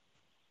in.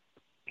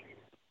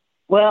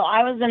 Well,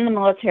 I was in the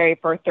military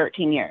for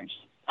 13 years.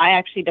 I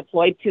actually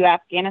deployed to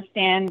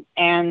Afghanistan,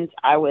 and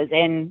I was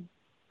in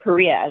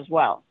Korea as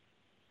well,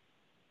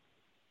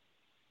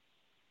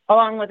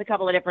 along with a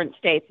couple of different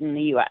states in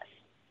the U.S.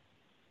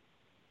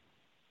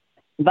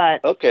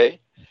 But okay,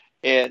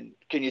 and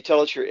can you tell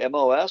us your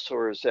MOS,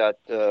 or is that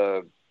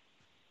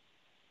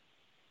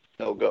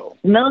no go?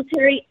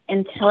 Military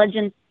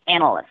intelligence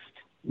analyst.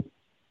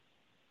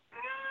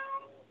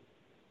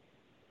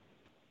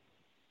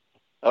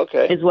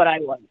 Okay, is what I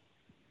was.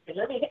 I'm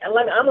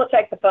going to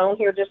take the phone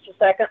here just a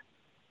second.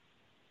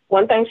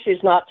 One thing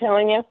she's not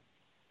telling you,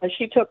 when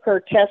she took her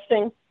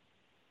testing,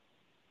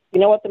 you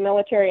know what the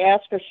military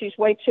asked her? She's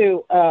way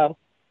too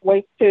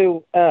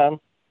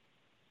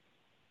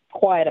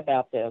quiet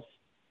about this.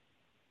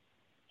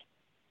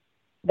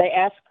 They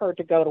asked her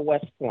to go to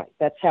West Point.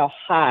 That's how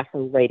high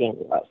her rating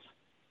was.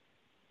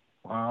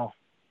 Wow.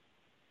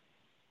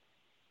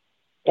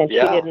 And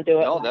yeah, she didn't do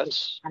it. No,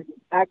 that's.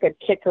 I could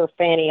kick her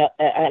fanny,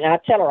 and I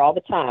tell her all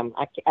the time,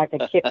 I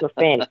could kick her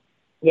fanny.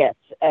 Yes,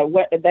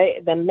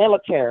 the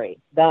military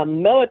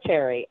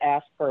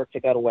asked her to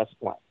go to West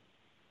Point.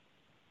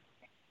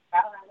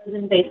 While I was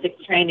in basic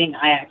training,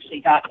 I actually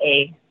got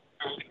a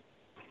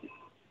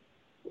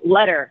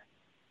letter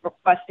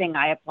requesting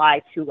I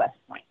apply to West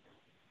Point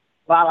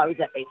while I was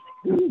at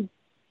basic.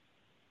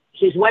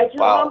 She's way too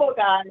Wow. humble,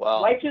 guys.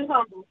 Wow. Way too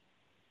humble.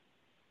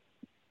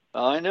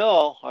 I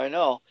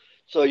know.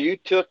 So you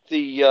took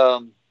the, I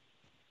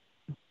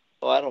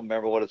don't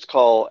remember what it's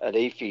called at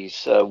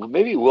AFES.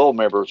 Maybe Will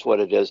remembers what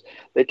it is.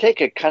 They take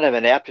a kind of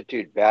an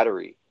aptitude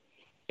battery.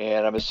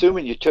 And I'm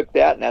assuming you took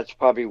that, and that's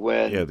probably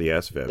when the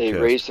ASVAB they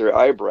test. raised their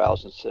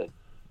eyebrows and said,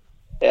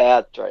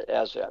 yeah, that's right,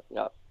 ASVAB,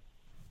 yeah.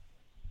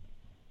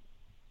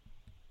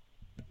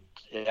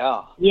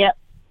 Yeah. Yep.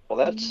 Well,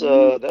 that's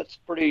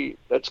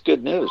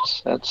good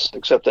news.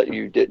 Except that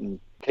you didn't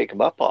take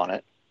them up on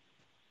it.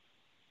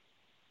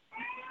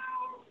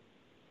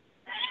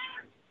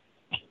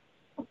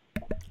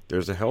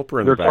 There's a helper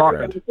in the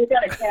background. We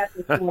got a cat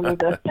this morning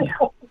to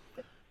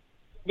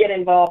get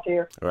involved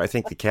here. I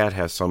think the cat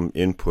has some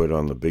input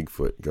on the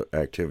Bigfoot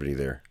activity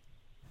there.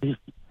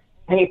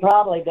 He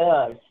probably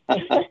does.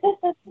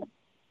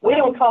 We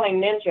don't call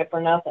him Ninja for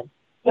nothing.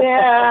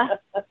 Yeah.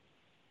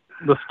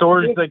 The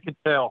stories they could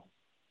tell.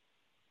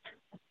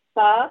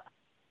 Huh?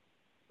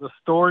 The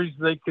stories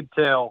they could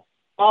tell.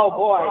 Oh,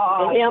 boy.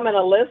 Him and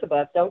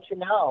Elizabeth, don't you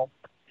know?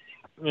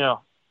 Yeah.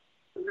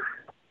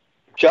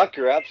 Chuck,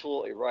 you're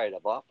absolutely right.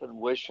 I've often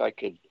wished I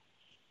could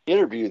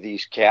interview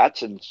these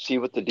cats and see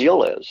what the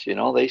deal is.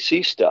 They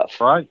see stuff.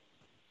 Right.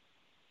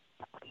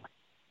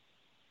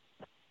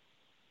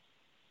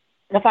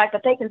 The fact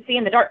that they can see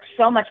in the dark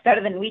so much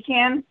better than we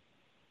can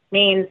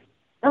means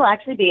they'll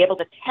actually be able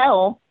to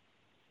tell.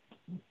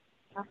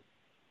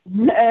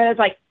 It's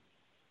like,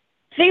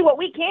 see what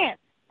we can't.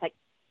 Like,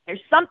 there's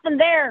something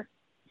there.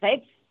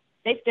 They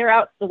stare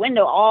out the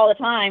window all the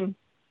time,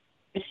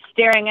 just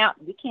staring out.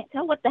 We can't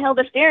tell what the hell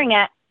they're staring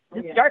at.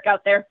 It's dark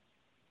out there.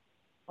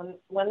 When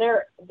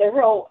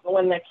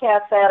the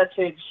cat's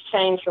attitudes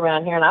changed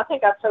around here, and I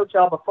think I've told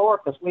y'all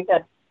before, because we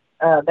had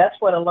that's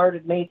what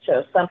alerted me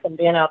to something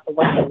being out the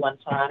window one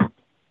time.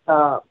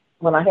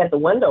 When I had the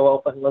window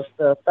open, was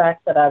the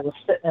fact that I was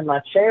sitting in my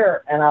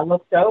chair and I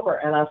looked over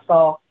and I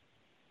saw,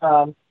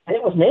 and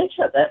it was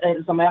Ninja. That,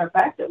 as a matter of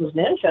fact, it was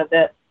Ninja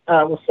that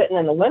was sitting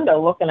in the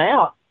window looking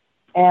out.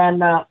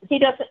 And he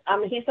doesn't. I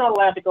mean, he's not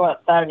allowed to go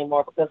outside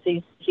anymore because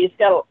he's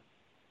got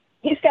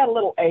a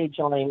little age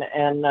on him,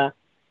 and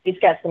he's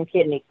got some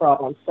kidney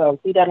problems, so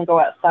he doesn't go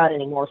outside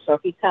anymore. So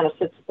he kind of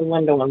sits at the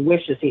window and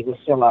wishes he was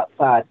still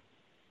outside.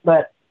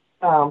 But,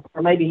 or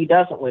maybe he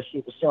doesn't wish he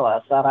was still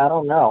outside. I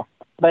don't know.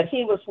 But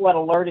he was what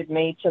alerted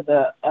me to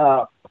that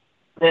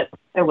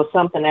there was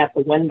something at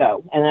the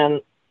window. And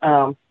then,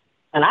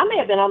 and I may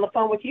have been on the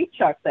phone with you,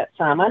 Chuck, that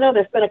time. I know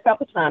there's been a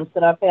couple times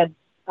that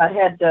I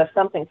had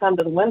something come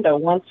to the window.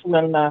 Once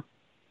when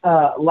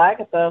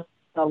Lagatha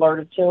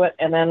alerted to it,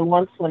 and then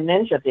once when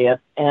Ninja did.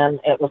 And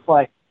it was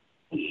like,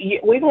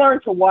 we've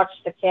learned to watch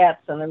the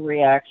cats and their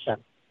reaction.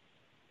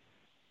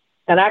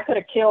 And I could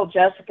have killed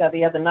Jessica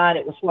the other night.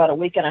 It was, a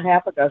week and a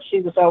half ago.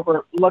 She was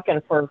over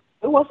looking for,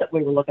 who was it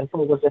we were looking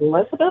for? Was it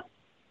Elizabeth?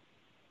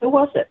 Who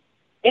was it?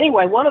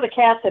 Anyway, one of the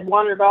cats had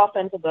wandered off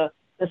into the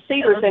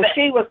cedars, and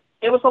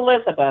it was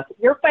Elizabeth,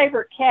 your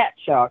favorite cat,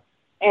 Chuck.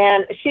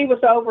 And she was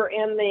over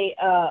in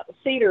the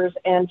cedars,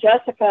 and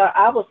Jessica,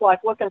 I was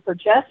like looking for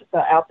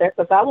Jessica out there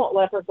because I won't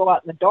let her go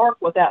out in the dark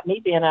without me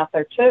being out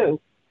there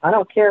too. I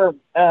don't care.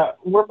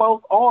 We're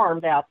both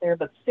armed out there,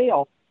 but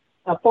still,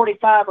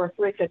 45 or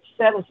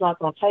 357 is not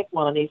going to take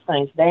one of these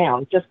things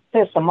down. Just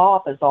piss them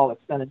off is all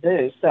it's going to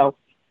do. So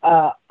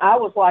I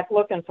was like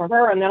looking for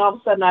her, and then all of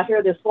a sudden I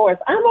hear this voice,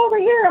 I'm over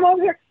here.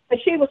 And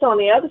she was on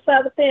the other side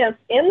of the fence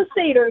in the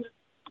cedars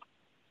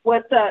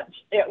with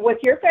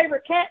your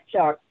favorite cat,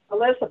 Chuck,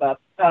 Elizabeth,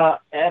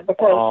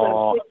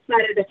 because she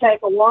decided to take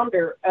a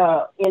wander,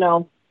 a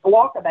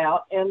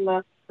walkabout in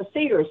the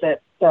cedars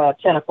at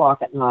 10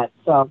 o'clock at night.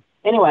 So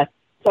anyway,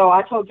 so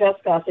I told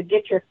Jessica, I said,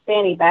 get your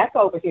fanny back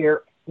over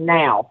here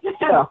now.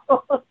 So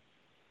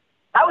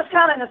I was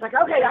coming. It's like,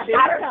 okay, I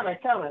got her.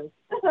 Coming.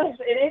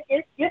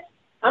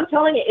 I'm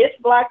telling you,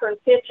 it's blacker than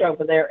pitch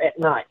over there at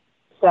night.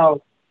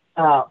 So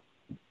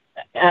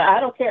I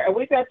don't care.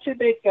 We've got two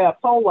big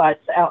pole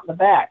lights out in the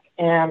back,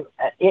 and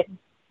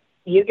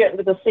you get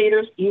into the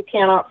cedars, you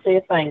cannot see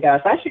a thing,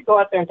 guys. I should go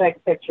out there and take a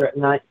picture at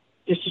night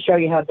just to show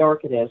you how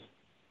dark it is.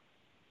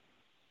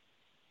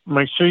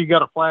 Make sure you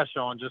got a flash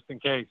on just in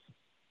case.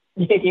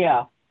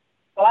 Yeah.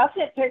 Well, I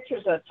sent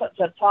pictures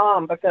to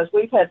Tom because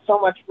we've had so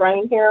much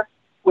rain here,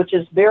 which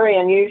is very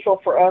unusual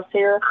for us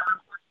here.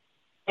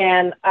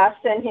 And I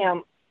sent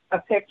him a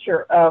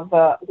picture of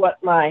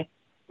what my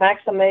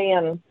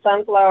Maximilian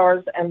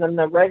sunflowers and then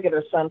the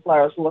regular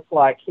sunflowers look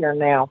like here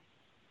now.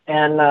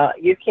 And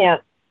you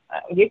can't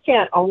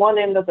on one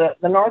end of the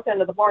north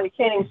end of the barn, you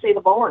can't even see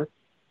the barn.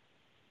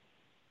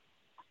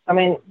 I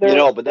mean,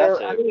 but that's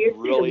you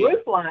see the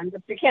roof line,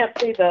 but you can't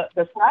see the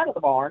side of the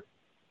barn.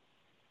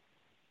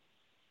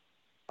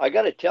 I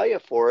got to tell you,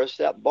 Forrest,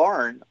 that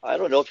barn, I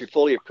don't know if you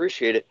fully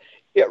appreciate it.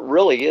 It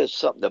really is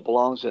something that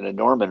belongs in a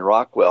Norman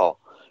Rockwell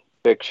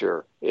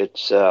picture.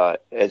 It's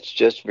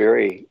just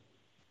very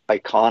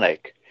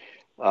iconic.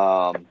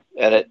 And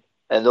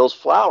those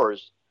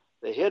flowers,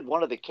 they hid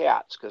one of the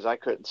cats because I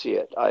couldn't see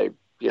it.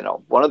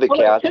 One of the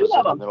cats was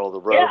in the middle of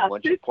the road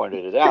when she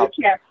pointed it out.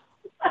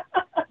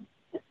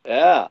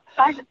 Yeah.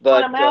 I just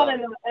put them out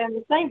in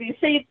the thing.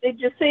 Did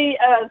you see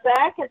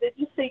Zach? And did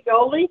you see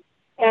Goldie?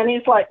 And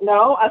he's like,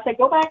 no. I said,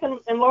 go back and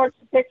enlarge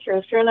the picture.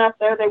 And sure enough,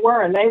 there they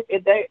were. And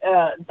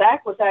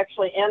Zach was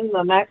actually in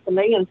the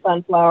Maximilian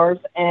sunflowers,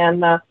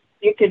 and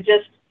you could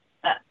just,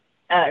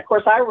 of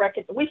course, I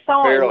reckon we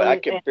saw him. I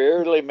could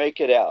barely make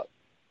it out.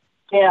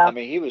 Yeah. I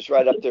mean, he was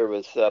right up there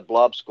with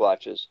blob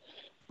squatches,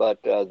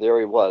 but there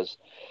he was.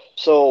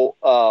 So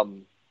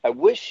I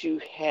wish you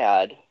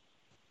had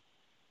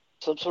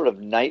some sort of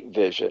night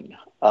vision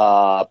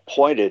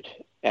pointed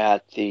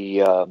at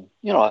the,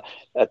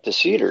 at the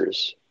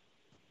cedars.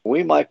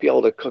 We might be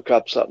able to cook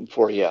up something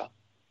for you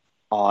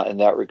in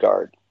that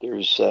regard.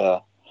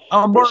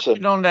 I'm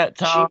working on that,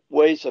 Tom. Cheap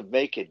ways of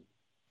making.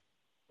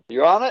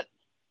 You're on it?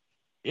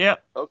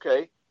 Yep.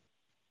 Okay.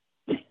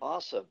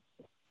 Awesome.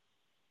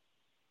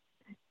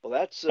 Well,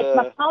 that's. If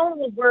my phone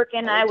was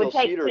working, I would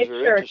take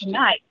pictures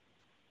tonight.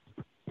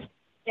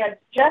 Yeah,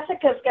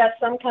 Jessica's got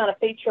some kind of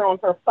feature on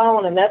her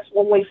phone, and that's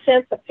when we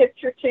sent the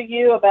picture to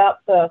you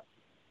about the,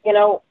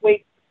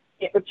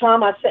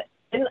 Tom, I said,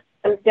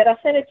 did I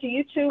send it to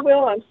you too,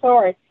 Will? I'm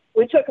sorry.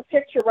 We took a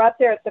picture right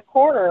there at the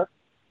corner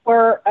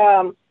where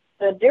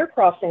the deer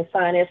crossing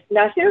sign is.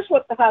 Now, here's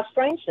what the high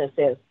strangeness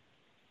is.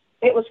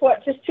 It was,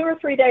 just 2 or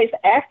 3 days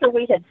after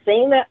we had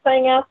seen that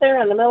thing out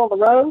there in the middle of the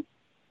road?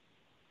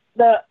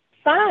 The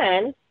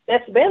sign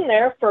that's been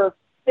there for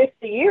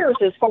 50 years,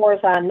 as far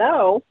as I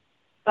know,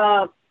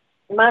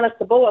 minus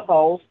the bullet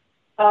holes,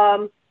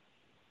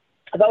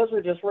 those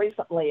are just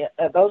recently,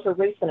 those are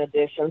recent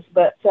additions,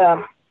 but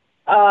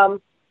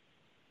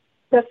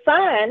the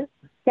sign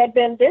had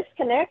been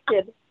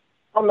disconnected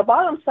on the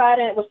bottom side,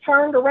 and it was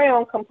turned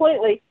around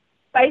completely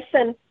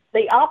facing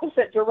the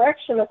opposite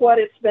direction of what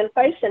it's been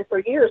facing for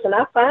years. And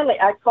I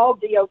called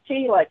DOT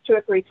like 2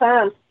 or 3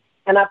 times,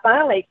 and I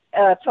finally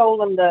told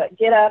them to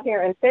get out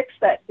here and fix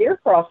that deer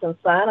crossing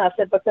sign. I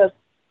said, because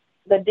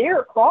the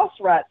deer cross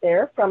right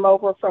there from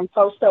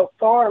Post Oak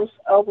Farms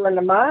over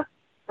into my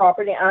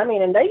property. I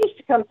mean, and they used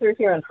to come through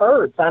here in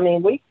herds. I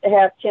mean, we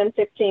have 10,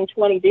 15,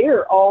 20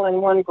 deer all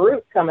in one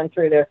group coming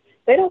through there.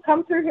 They don't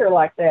come through here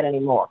like that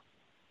anymore.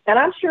 And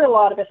I'm sure a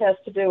lot of it has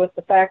to do with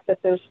the fact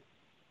that there's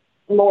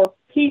more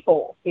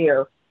people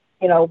here,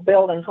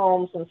 building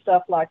homes and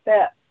stuff like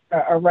that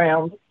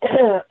around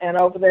and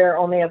over there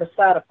on the other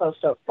side of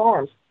Post Oak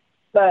Farms.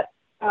 But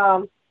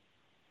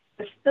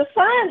the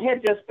sign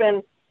had just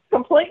been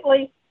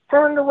completely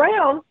turned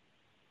around,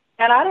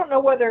 and I don't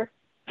know whether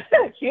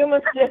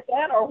humans did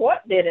that or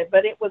what did it,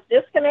 but it was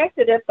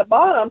disconnected at the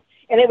bottom,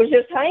 and it was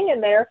just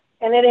hanging there,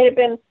 and it had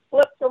been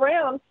flipped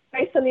around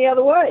facing the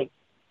other way.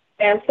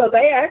 And so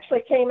they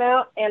actually came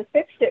out and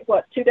fixed it,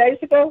 3 days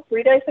ago?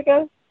 3 days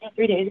ago.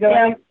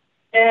 Yeah.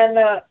 And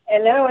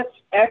now it's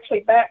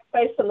actually back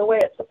facing the way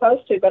it's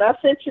supposed to. But I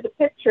sent you the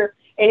picture,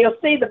 and you'll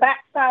see the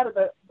back side of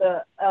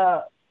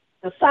the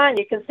sign.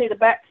 You can see the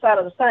back side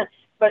of the sign.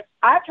 But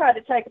I tried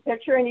to take a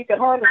picture, and you could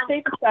hardly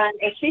see the sign.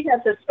 And she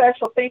has this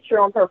special feature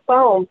on her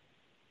phone.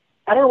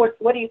 I don't know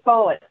what do you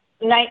call it?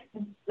 Night.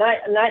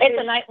 It's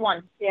a night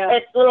one. Yeah.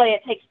 It's literally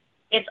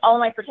it's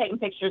only for taking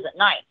pictures at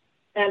night.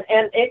 And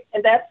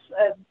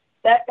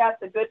that got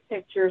the good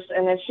pictures,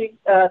 and then she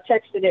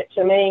texted it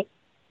to me,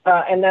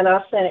 and then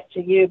I sent it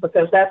to you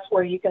because that's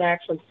where you can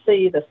actually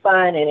see the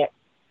sign in it.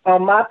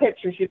 On my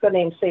pictures, you couldn't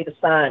even see the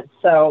sign.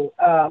 So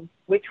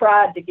we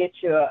tried to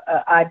get you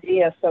an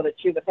idea so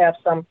that you would have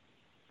some,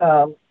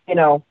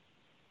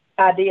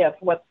 idea of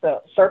what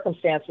the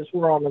circumstances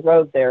were on the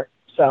road there.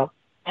 So,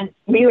 and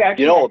we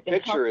actually, a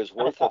picture is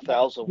worth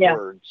 1,000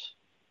 words.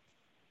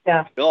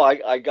 Yeah. No,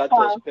 I got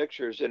those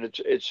pictures, and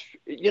it's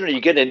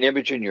you get an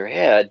image in your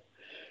head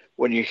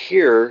when you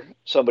hear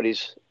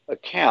somebody's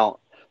account,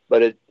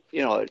 but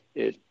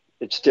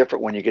it's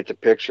different when you get the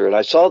picture. And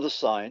I saw the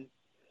sign,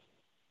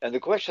 and the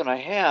question I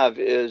have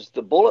is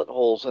the bullet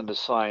holes in the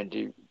sign.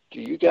 Do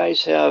you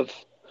guys have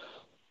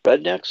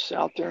rednecks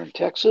out there in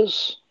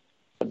Texas?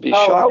 I'd be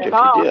shocked if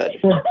you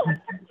did.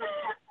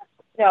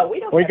 No, we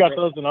don't. We got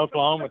those in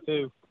Oklahoma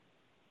too.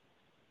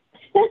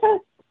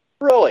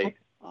 Really?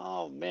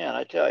 Oh, man,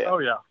 I tell you. Oh,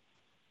 yeah.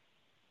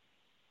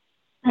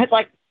 It's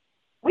like,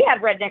 we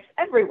have rednecks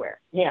everywhere.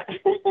 Yeah.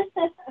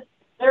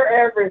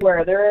 They're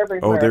everywhere.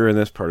 Oh, they're in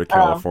this part of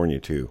California,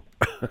 too.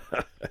 I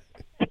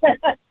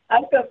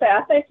was going to say,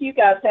 I think you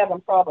guys have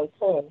them probably,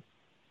 too.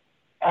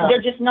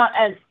 They're just not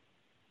as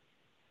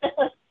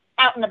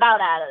out and about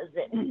at us.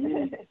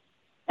 And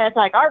it's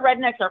like, our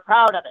rednecks are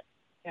proud of it.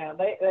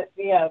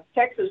 Yeah,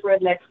 Texas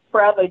rednecks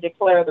proudly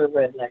declare they're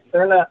rednecks.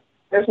 They're not,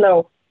 there's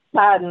no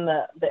hiding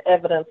the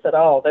evidence at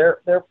all. They're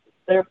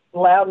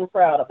loud and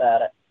proud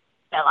about it.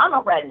 Well, I'm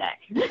a redneck.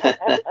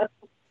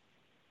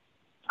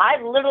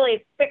 I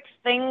literally fix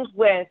things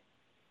with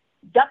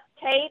duct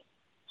tape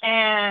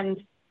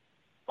and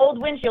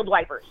old windshield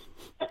wipers.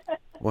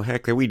 Well,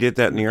 heck, we did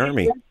that in the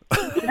Army.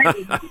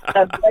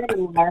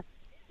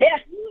 Yeah.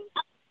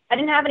 I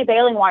didn't have any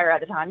baling wire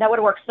at the time. That would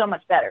have worked so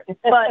much better.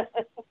 But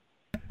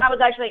I was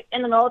actually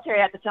in the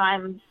military at the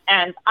time,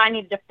 and I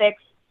needed to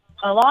fix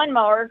a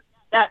lawnmower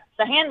that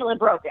the handle had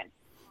broken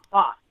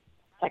off.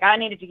 Like, I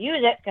needed to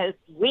use it because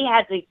we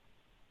had to,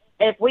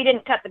 if we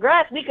didn't cut the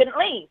grass, we couldn't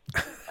leave.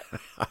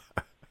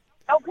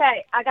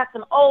 Okay, I got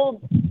some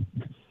old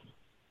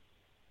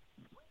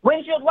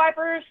windshield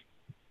wipers.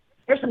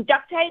 Here's some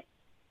duct tape.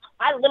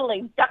 I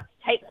literally duct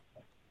taped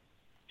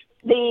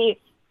the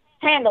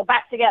handle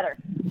back together.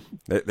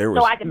 There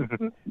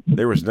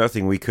was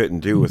nothing we couldn't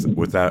do with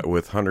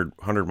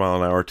 100 mile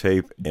an hour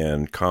tape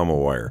and comma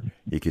wire.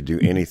 You could do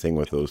anything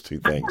with those two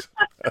things.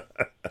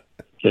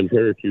 And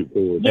parachute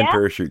cord. And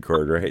parachute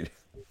cord, right?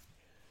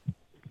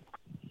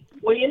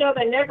 Well,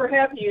 they never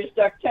have used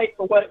duct tape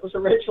for what it was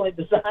originally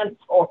designed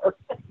for.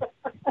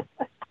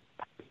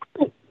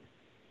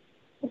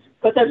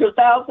 But there's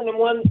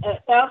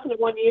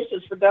 1,001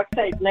 uses for duct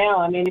tape now.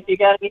 I mean, if you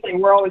got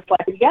anything, we're always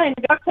like, you got any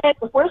duct tape?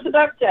 Where's the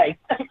duct tape?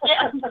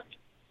 Yeah.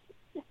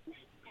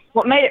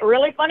 What made it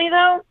really funny,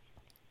 though,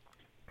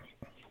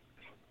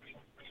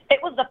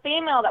 it was the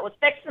female that was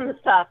fixing the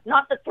stuff,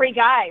 not the three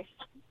guys.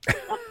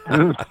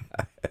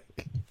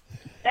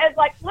 It's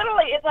like,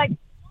 literally, it's like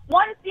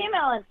one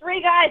female and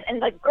three guys,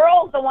 and the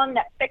girl's the one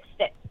that fixed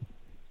it.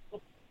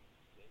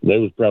 They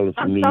was probably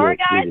from I'm New sorry,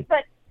 York guys, City.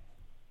 but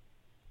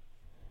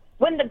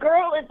when the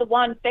girl is the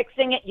one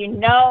fixing it, you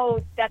know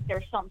that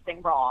there's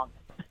something wrong.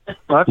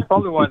 Well, that's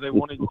probably why they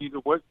wanted you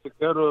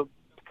to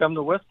come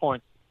to West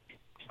Point.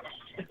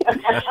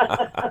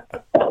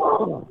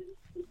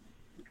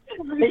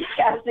 These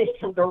guys need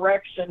some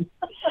direction.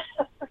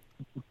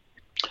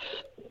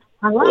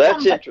 Well,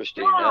 that's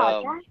interesting.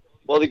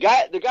 Well, the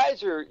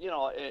guys are,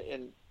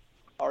 in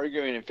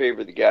arguing in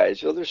favor of the guys.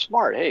 So they're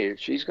smart. Hey, if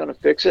she's going to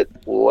fix it,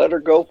 let her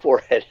go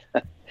for it.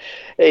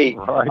 Hey,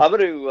 right. I'm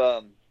going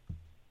to.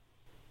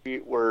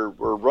 We're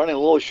running a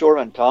little short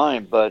on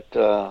time, but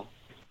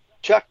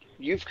Chuck,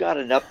 you've got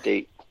an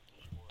update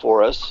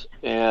for us,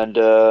 and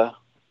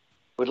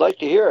we'd like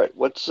to hear it.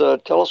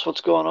 Tell us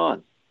what's going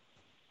on.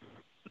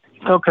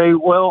 Okay.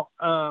 Well,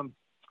 I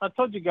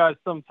told you guys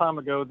some time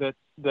ago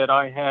that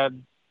I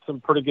had some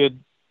pretty good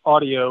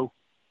audio,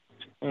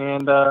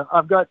 and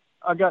I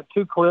got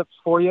two clips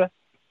for you.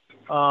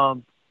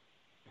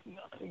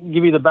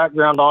 Give you the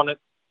background on it.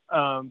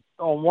 on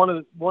one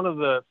of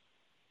the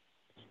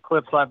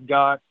clips I've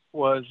got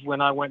was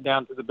when I went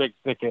down to the big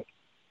thicket,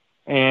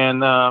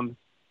 and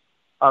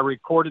I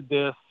recorded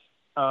this.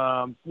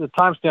 The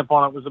timestamp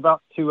on it was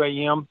about 2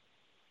 a.m.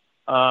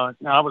 Now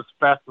I was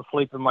fast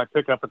asleep in my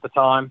pickup at the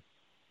time,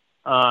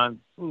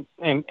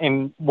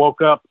 and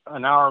woke up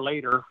an hour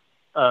later.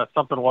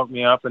 Something woke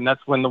me up, and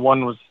that's when the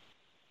one was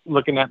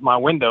looking at my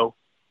window,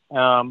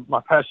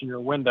 my passenger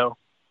window.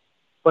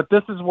 But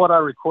this is what I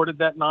recorded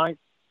that night,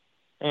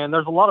 and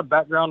there's a lot of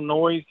background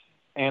noise,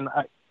 and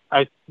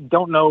I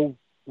don't know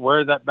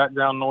where that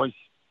background noise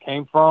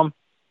came from.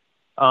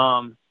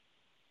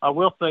 I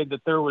will say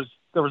that there was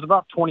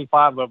about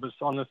 25 of us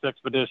on this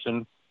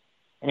expedition,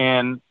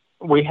 and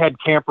we had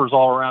campers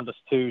all around us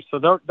too. So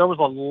there was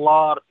a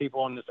lot of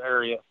people in this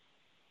area,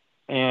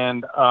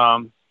 and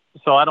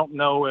so I don't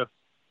know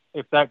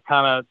if that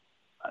kind of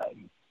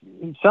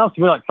it sounds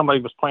to me like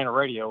somebody was playing a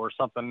radio or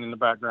something in the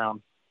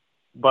background.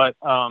 But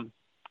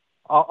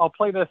I'll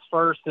play this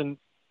first, and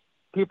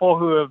people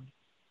who have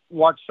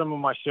watched some of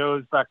my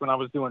shows back when I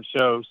was doing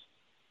shows,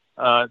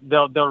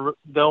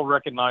 they'll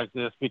recognize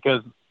this,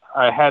 because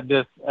I had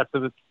this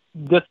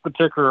this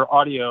particular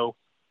audio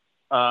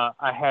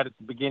I had at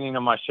the beginning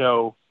of my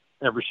show,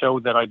 every show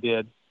that I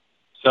did.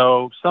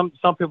 So some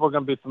people are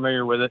going to be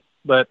familiar with it,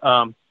 but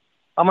I'm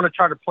going to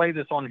try to play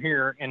this on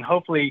here, and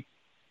hopefully,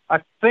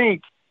 I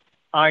think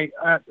I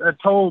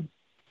told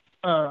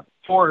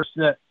Forrest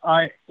that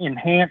I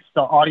enhanced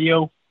the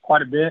audio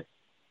quite a bit.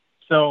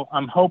 So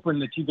I'm hoping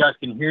that you guys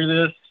can hear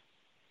this.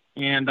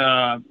 And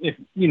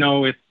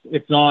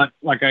if not,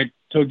 like I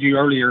told you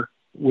earlier,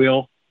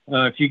 Will,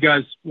 if you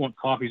guys want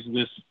copies of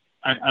this,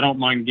 I don't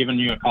mind giving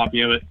you a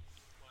copy of it.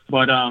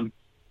 But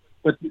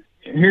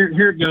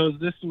here it goes.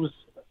 This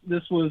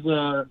was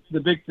the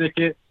big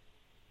thicket.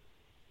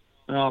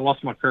 I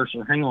lost my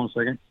cursor. Hang on a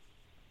second.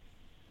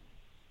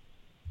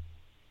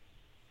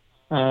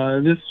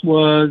 This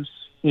was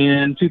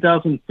in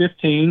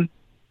 2015.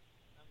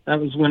 That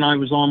was when I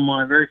was on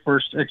my very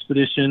first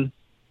expedition.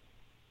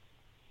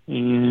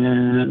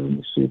 And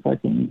let's see if I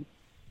can.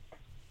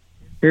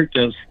 Here it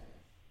goes.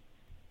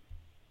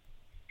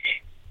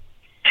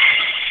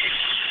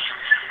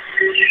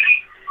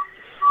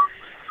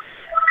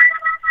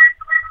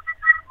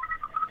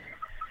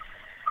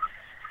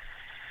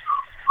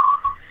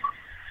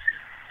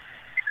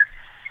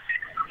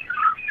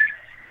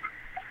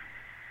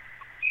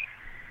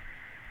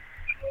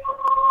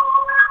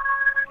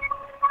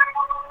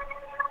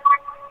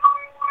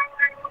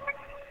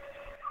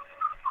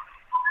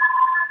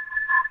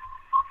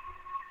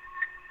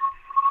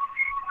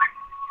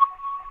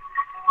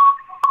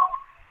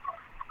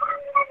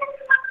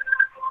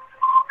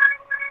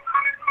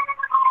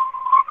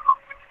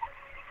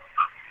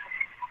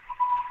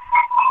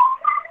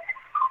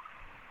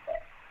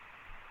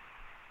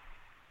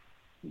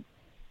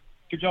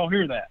 Could y'all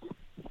hear that?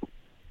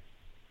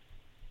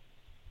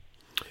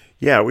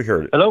 Yeah, we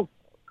heard it. Hello?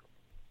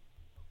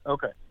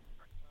 Okay.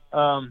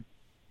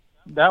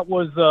 That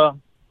was,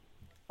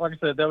 like I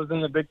said, that was in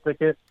the big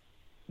thicket,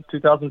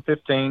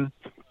 2015,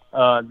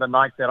 the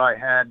night that I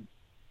had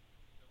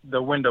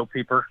the window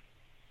peeper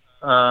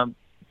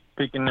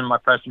peeking in my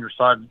passenger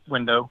side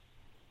window.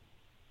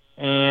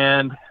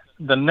 And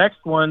the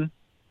next one,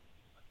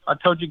 I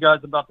told you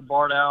guys about the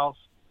barred owls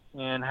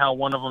and how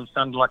one of them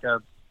sounded like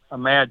a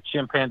mad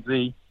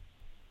chimpanzee,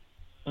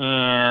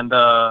 and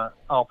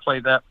I'll play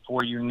that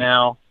for you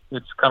now.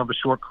 It's kind of a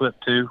short clip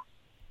too.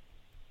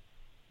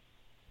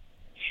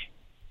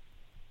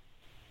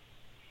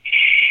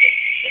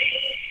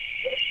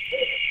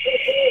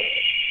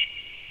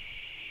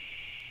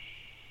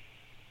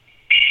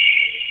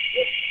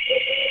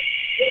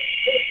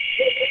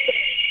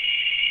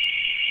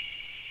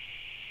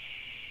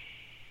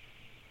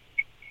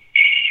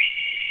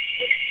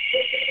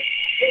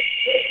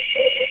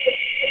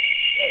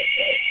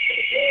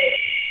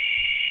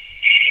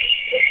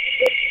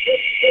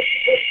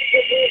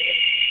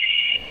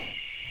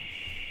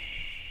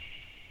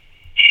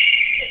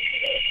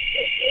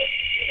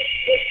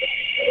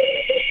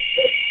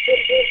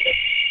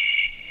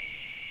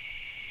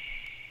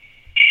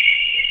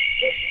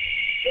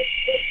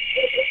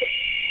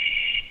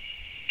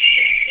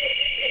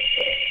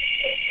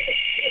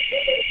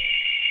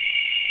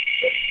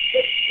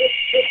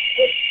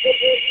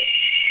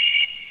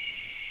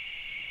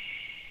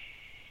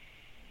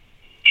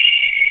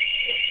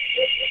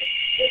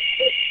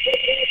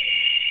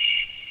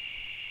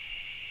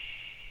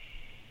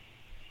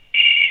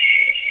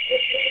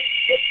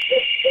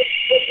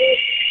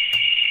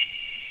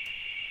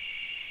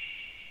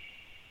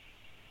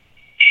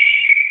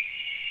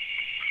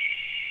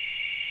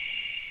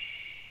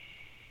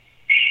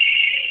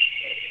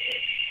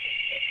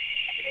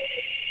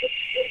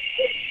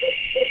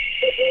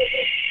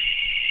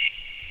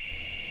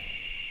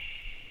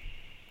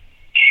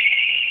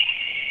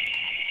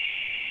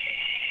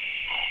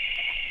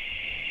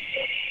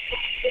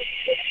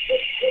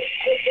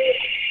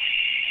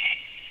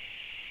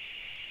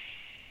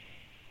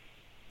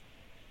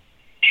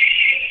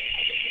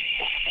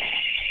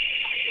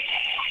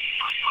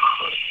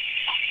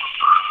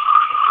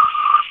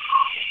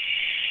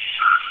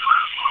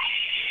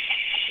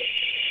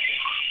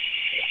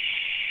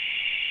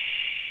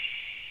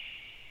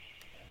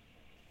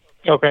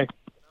 Okay,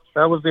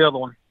 that was the other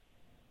one.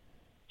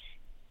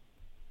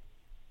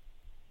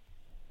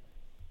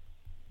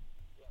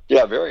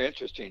 Yeah, very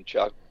interesting,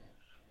 Chuck.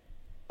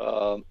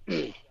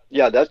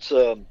 Yeah, that's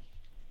a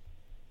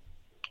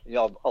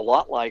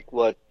lot like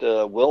what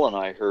Will and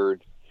I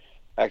heard.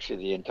 Actually,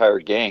 the entire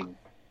gang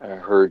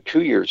heard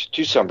two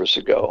summers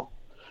ago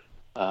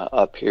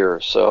up here.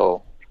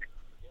 So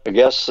I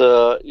guess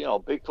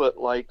Bigfoot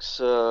likes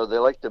they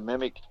like to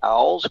mimic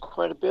owls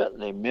quite a bit,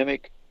 and they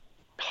mimic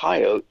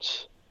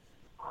coyotes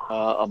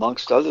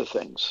amongst other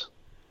things.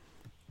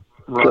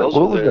 Right. Those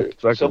What are was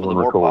that second some of the one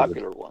more recorded?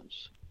 popular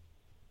ones.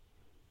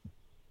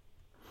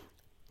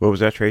 What was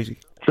that, Tracy?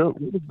 Chuck,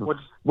 what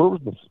was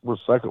the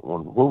second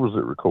one? Where was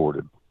it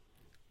recorded?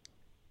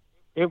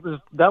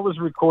 That was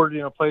recorded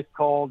in a place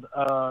called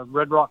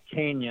Red Rock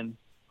Canyon.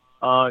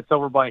 It's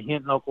over by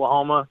Hinton,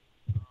 Oklahoma.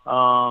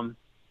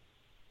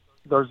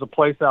 There's a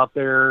place out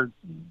there.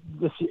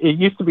 It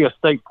used to be a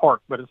state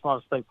park, but it's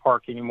not a state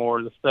park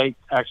anymore. The state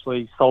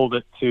actually sold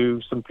it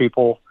to some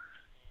people,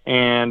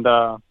 and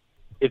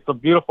it's a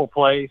beautiful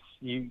place.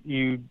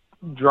 You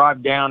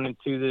drive down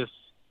into this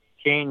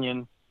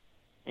canyon,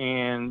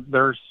 and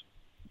there's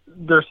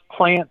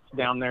plants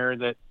down there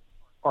that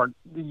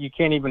you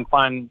can't even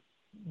find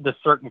this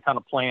certain kind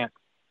of plant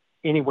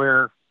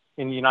anywhere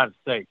in the United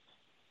States.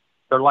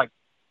 They're like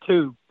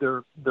tubes.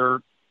 They're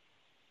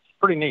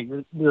pretty neat.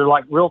 They're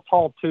like real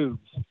tall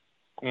tubes,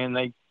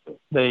 and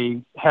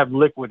they have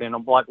liquid in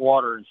them, like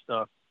water and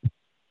stuff.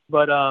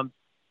 But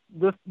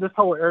this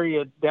whole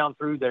area down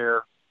through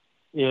there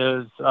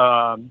is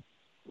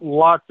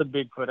lots of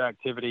Bigfoot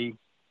activity.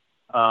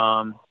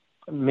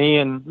 Me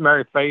and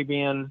Mary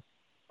Fabian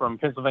from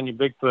Pennsylvania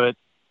Bigfoot,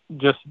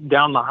 just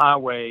down the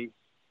highway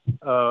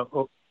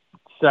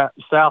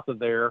south of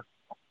there,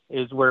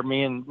 is where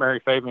me and Mary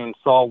Fabian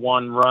saw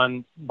one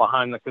run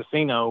behind the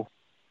casino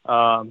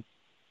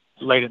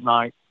late at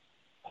night.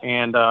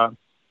 And but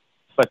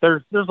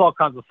there's all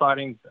kinds of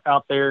sightings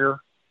out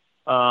there.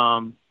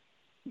 When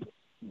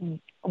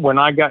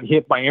I got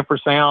hit by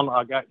infrasound,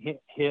 I got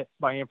hit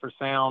by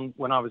infrasound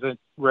when I was at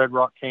Red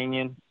Rock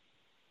Canyon,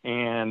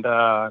 and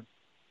that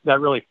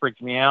really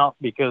freaked me out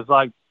because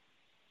I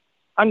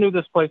knew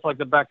this place like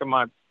the back of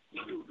my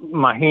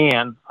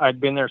hand. I'd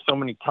been there so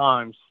many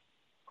times,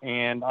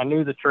 and I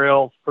knew the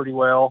trails pretty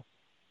well.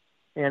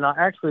 And I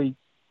actually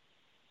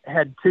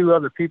had two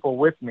other people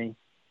with me,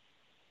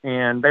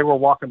 and they were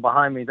walking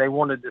behind me. They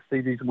wanted to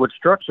see these wood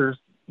structures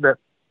that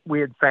we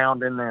had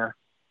found in there.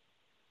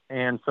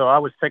 And so I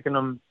was taking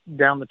them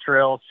down the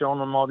trail, showing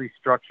them all these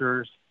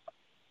structures,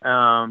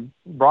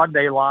 broad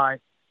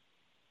daylight,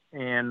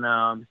 and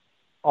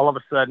all of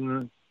a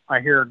sudden I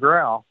hear a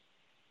growl.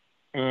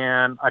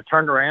 And I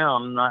turned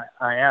around and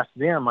I asked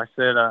them, I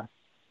said, did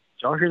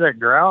y'all hear that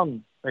growl?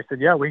 And they said,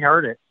 yeah, we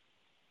heard it.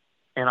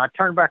 And I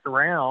turned back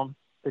around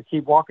to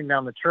keep walking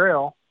down the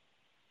trail,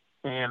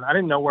 and I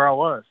didn't know where I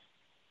was.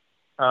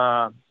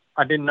 I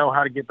didn't know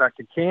how to get back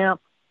to camp.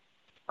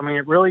 I mean,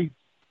 it really,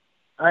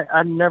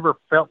 I never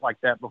felt like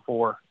that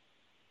before,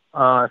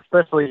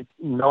 especially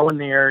knowing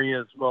the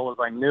area as well as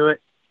I knew it.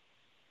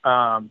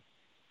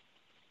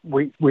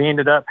 We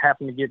ended up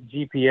having to get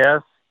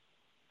GPS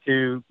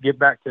to get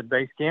back to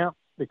base camp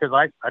because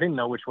I didn't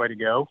know which way to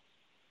go,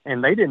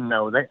 and they didn't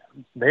know. They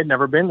had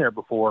never been there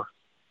before.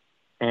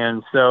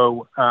 And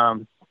so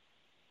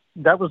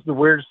that was the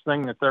weirdest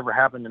thing that's ever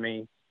happened to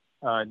me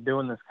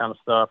doing this kind of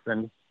stuff.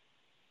 And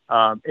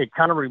it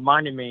kind of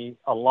reminded me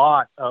a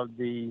lot of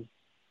the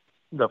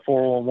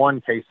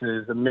 411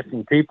 cases of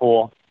missing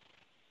people,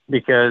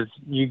 because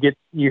you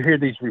hear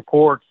these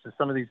reports of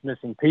some of these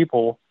missing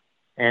people,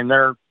 and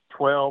they're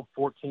 12,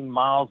 14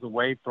 miles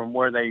away from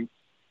where they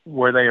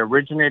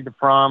originated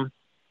from,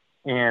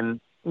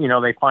 and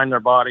they find their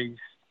bodies,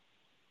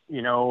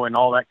 and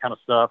all that kind of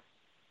stuff.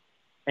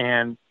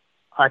 And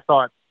I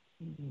thought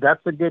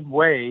that's a good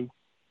way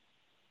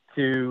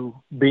to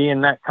be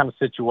in that kind of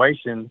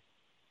situation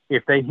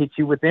if they hit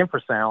you with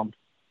infrasound.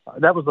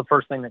 That was the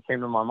first thing that came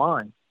to my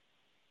mind,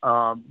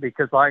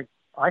 because I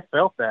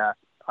felt that.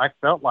 I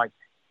felt like,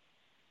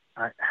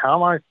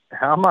 how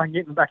am I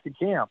getting back to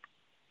camp?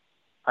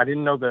 I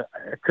didn't know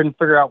I couldn't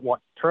figure out what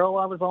trail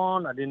I was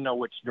on. I didn't know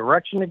which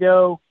direction to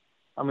go.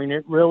 I mean,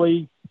 it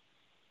really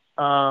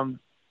kind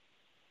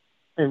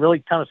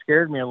of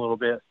scared me a little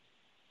bit.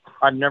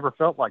 I'd never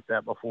felt like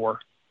that before.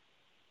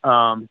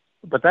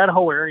 But that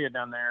whole area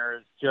down there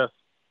is just,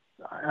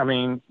 I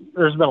mean,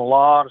 there's been a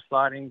lot of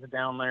sightings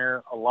down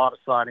there, a lot of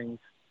sightings.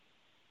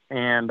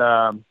 And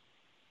the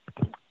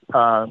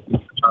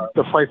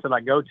place that I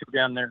go to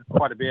down there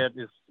quite a bit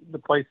is the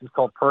place is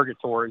called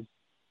Purgatory.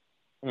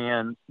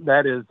 And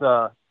that is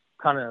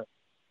kind of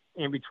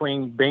in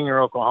between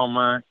Binger,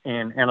 Oklahoma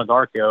and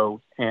Anadarko.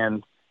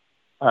 And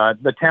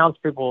the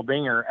townspeople of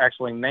Binger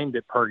actually named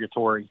it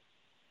Purgatory.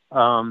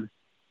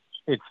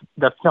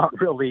 That's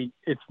not really,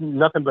 it's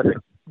nothing but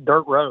a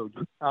dirt road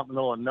out in the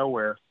middle of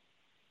nowhere.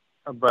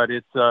 But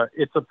it's a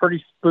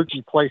pretty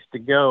spooky place to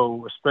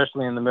go,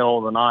 especially in the middle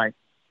of the night.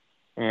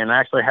 And I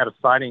actually had a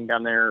sighting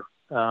down there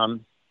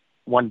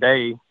one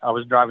day I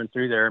was driving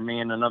through there, me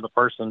and another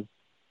person,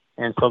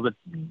 and so the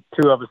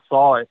two of us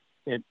saw it.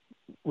 It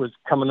was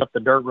coming up the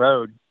dirt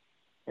road,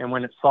 and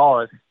when it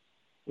saw us,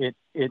 it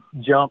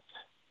jumped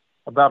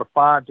about a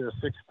 5 to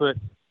 6 foot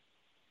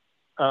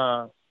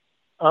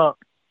up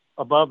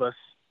above us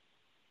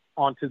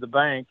onto the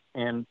bank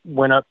and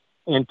went up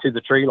into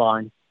the tree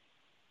line,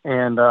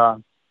 and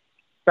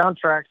found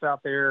tracks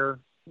out there.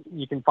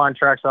 You can find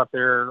tracks out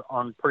there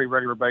on a pretty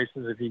regular basis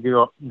if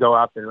you go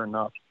out there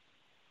enough.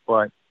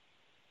 But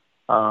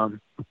a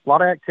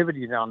lot of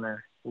activity down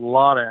there. A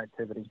lot of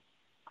activity.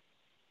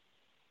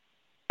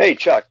 Hey,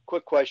 Chuck,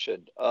 quick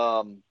question.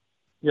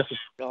 Yes, sir.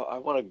 I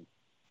want to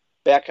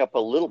back up a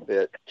little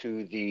bit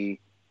to the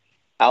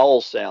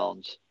owl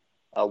sounds.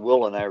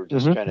 Will and I were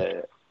just kind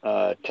of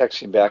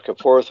texting back and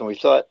forth, and we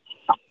thought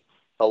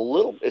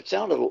it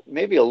sounded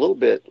maybe a little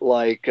bit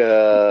like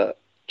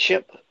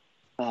chimp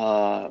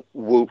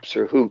whoops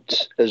or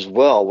hoots as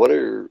well.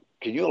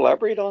 Can you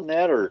elaborate on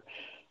that, or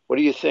what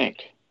do you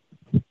think?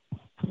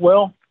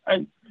 Well,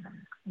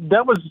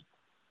 that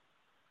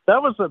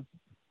was a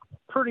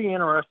pretty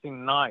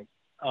interesting night.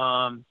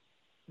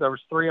 There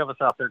was 3 of us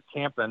out there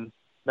camping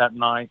that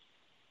night,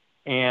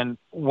 and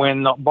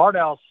when the barred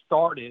owls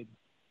started,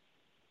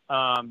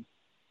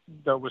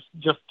 there was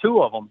just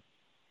 2 of them,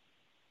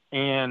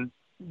 and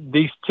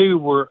these 2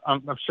 were,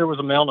 I'm sure it was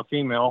a male and a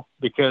female,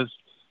 because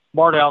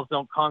barred owls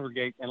don't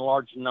congregate in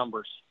large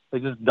numbers. They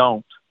just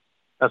don't.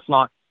 That's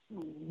not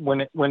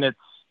when it's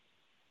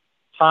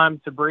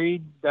time to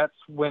breed. That's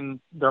when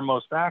they're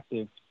most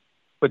active.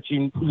 But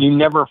you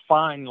never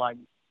find like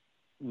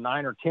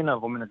 9 or 10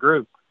 of them in a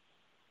group.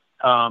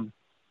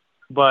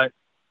 But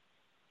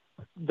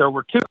there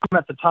were 2 of them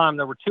at the time.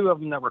 There were 2 of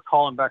them that were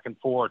calling back and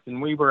forth,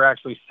 and we were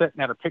actually sitting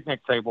at a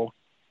picnic table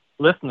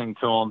listening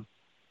to them.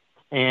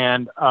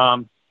 And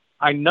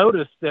I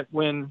noticed that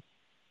when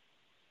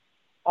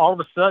all of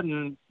a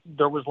sudden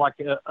there was like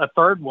a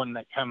third one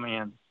that came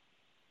in,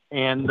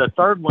 and the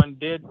third one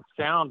did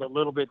sound a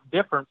little bit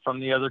different from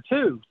the other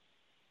 2.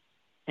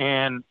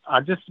 And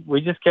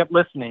we just kept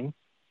listening,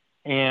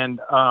 and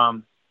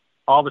all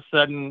of a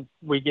sudden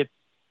we get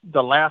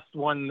the last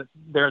one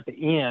there at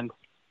the end.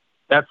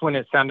 That's when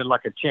it sounded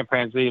like a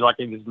chimpanzee, like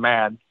it was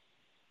mad.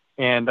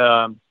 And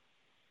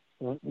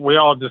we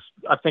all just,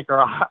 I think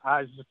our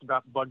eyes just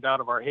about bugged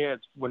out of our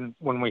heads when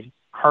we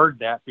heard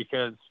that,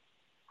 because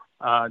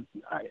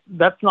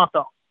that's not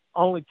the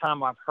only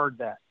time I've heard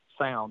that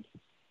sound.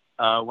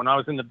 When I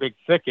was in the big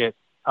thicket,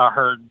 I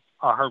heard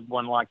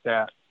one like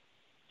that.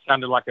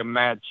 Sounded like a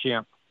mad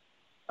chimp.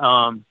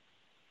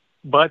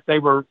 But they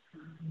were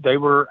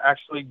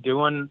actually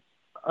doing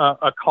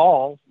a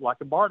call like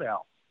a barred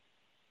owl.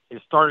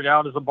 It started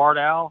out as a barred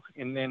owl,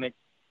 and then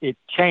it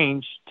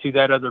changed to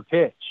that other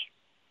pitch.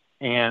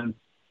 And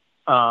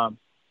it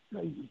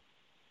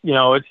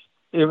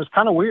was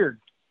kind of weird.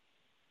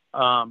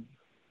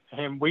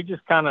 And we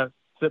just kind of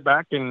sit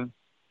back and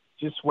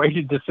just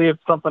waited to see if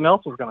something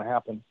else was going to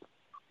happen.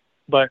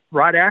 But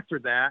right after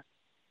that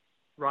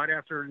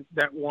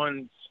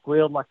one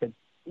squealed like a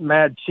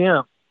mad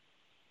chimp,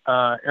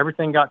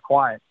 everything got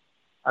quiet.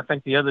 I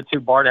think the other 2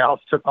 barred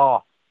owls took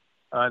off.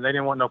 They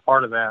didn't want no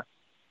part of that.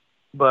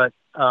 But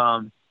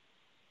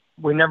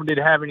we never did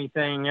have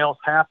anything else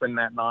happen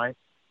that night.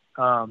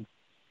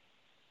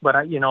 But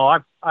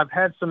I've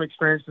had some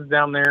experiences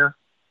down there.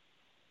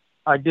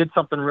 I did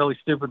something really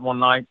stupid one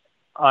night.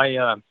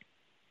 I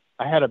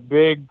had a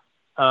big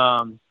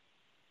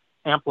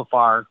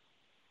amplifier,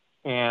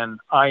 and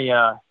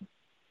I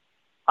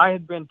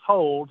had been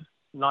told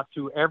not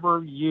to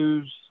ever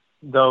use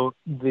the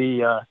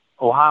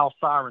Ohio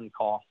siren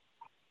call.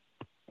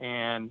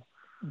 And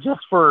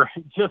just for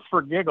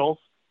giggles,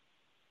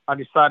 I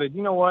decided,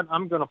 you know what,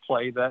 I'm going to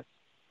play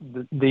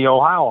the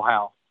Ohio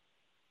howl.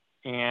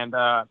 And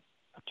I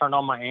turned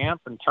on my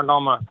amp and turned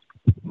on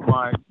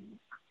my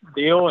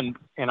deal, and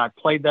I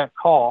played that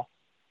call.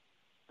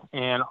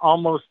 And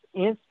almost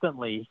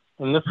instantly,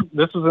 and this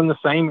was in the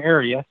same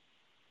area,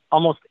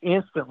 almost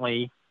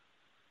instantly,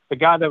 the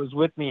guy that was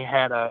with me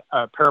had a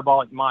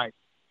parabolic mic,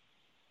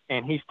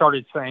 and he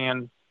started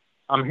saying,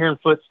 I'm hearing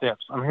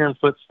footsteps. I'm hearing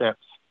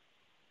footsteps.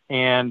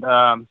 And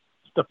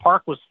the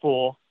park was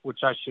full, which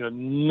I should have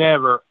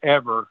never,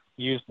 ever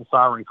used the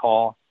siren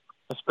call,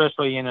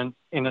 especially in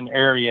an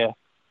area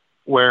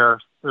where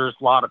there's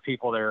a lot of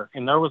people there.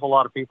 And there was a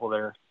lot of people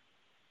there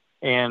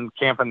and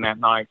camping that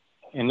night.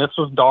 And this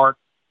was dark,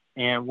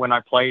 and when I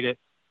played it,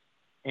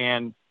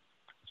 and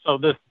so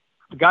the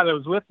guy that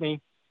was with me,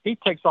 he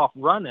takes off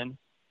running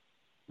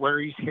where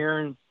he's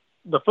hearing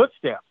the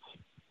footsteps.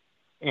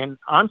 And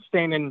I'm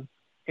standing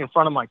in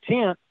front of my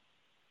tent,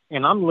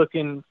 and I'm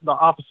looking the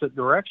opposite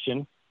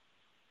direction.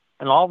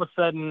 And all of a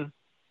sudden,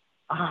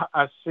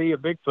 I see a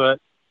Bigfoot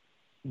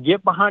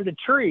get behind a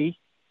tree,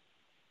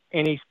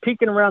 and he's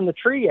peeking around the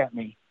tree at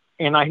me.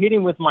 And I hit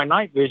him with my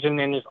night vision,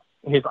 and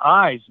his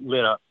eyes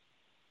lit up.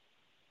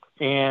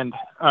 And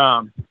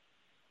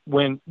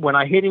when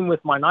I hit him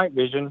with my night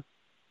vision,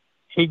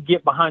 he'd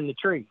get behind the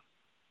tree.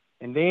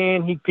 And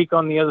then he'd peek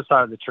on the other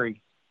side of the tree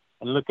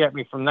and look at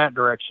me from that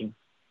direction.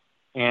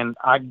 and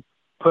I'd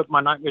put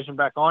my night vision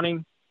back on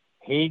him,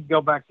 he'd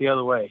go back the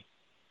other way.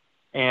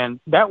 And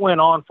that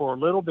went on for a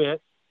little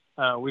bit.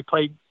 We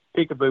played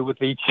peekaboo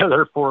with each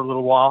other for a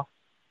little while.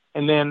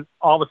 And then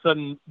all of a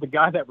sudden, the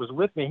guy that was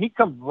with me, he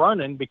come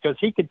running because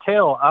he could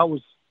tell I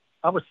was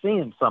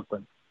seeing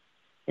something.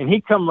 And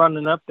he come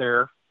running up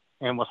there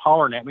and was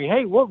hollering at me,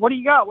 "Hey, what do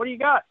you got? What do you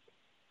got?"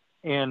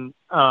 And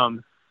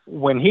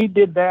when he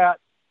did that,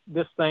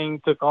 this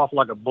thing took off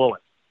like a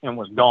bullet and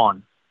was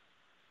gone.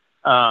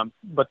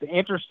 But the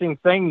interesting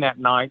thing that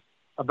night,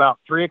 about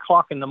 3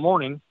 o'clock in the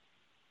morning,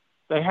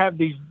 they have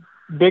these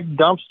big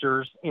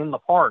dumpsters in the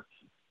park.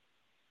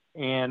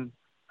 And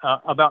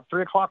about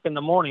 3 o'clock in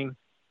the morning,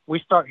 we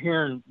start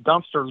hearing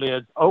dumpster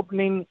lids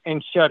opening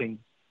and shutting.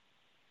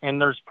 And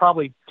there's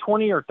probably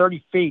 20 or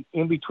 30 feet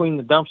in between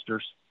the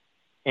dumpsters.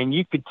 And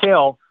you could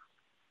tell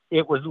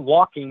it was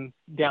walking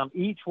down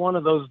each one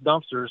of those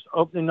dumpsters,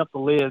 opening up the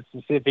lids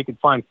to see if he could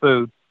find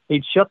food.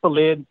 He'd shut the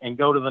lid and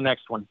go to the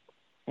next one.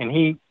 And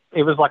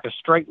it was like a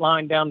straight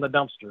line down the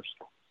dumpsters.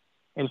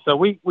 And so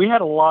we had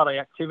a lot of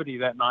activity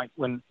that night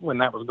when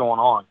that was going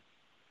on.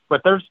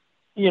 But there's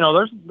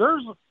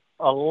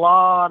a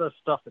lot of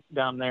stuff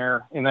down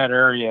there in that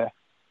area,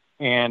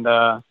 and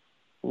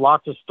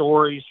lots of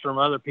stories from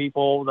other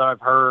people that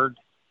I've heard.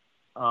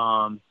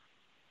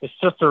 It's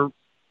just a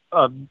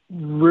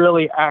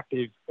really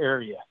active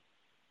area.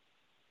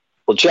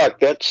 Well, Chuck,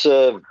 that's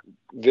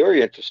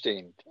very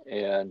interesting,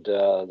 and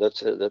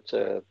that's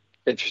a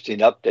interesting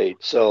update.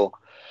 So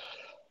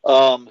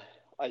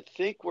I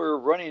think we're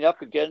running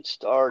up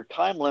against our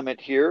time limit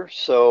here,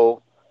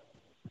 so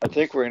I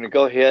think we're going to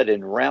go ahead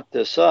and wrap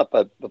this up.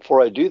 But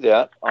before I do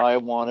that, I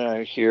want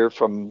to hear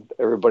from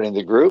everybody in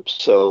the group.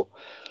 So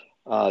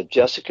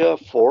Jessica,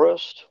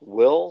 Forrest,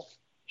 Will,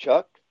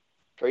 Chuck,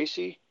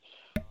 Tracy,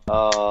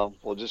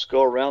 we'll just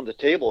go around the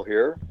table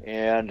here.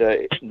 And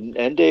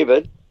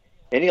David,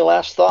 any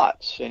last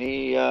thoughts?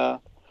 Any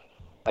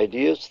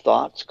ideas,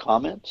 thoughts,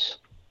 comments?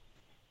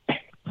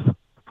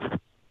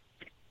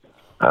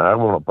 I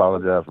want to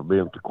apologize for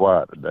being too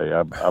quiet today.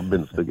 I've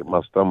been sick at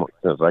my stomach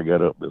since I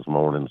got up this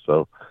morning,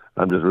 so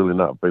I'm just really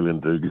not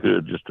feeling too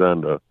good. Just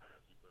trying to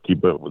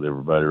keep up with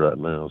everybody right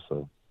now.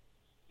 So,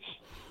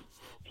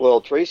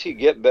 well, Tracy,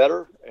 get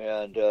better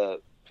and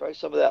try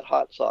some of that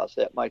hot sauce.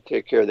 That might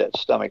take care of that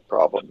stomach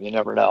problem. You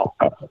never know.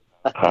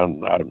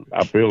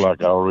 I feel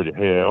like I already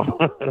have.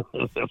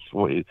 That's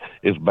why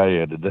it's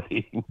bad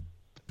today.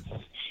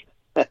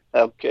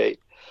 Okay.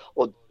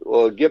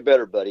 Well, get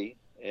better, buddy.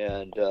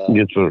 And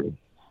yes, sir.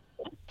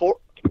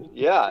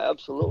 Yeah,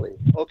 absolutely.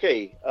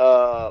 Okay,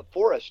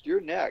 Forrest,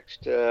 you're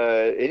next.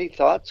 Any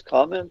thoughts,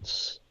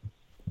 comments?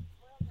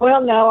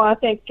 Well, no, I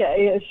think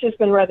it's just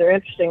been rather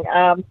interesting.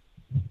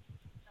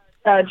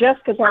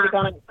 Jessica's already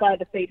gone outside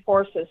to feed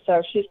horses,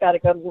 so she's got to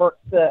go to work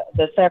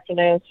this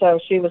afternoon. So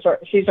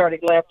she's already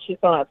left. She's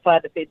gone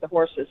outside to feed the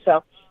horses,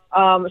 so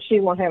she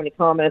won't have any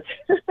comments.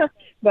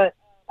 But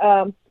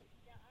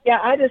yeah,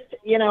 I just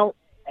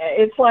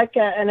it's like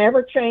an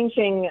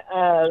ever-changing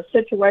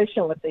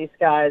situation with these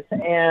guys,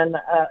 and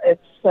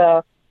it's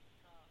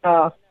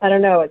I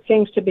don't know. It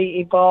seems to be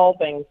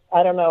evolving.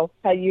 I don't know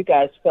how you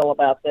guys feel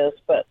about this,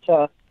 but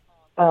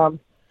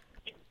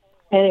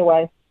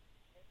anyway,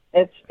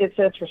 it's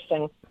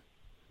interesting.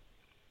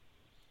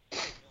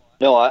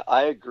 No,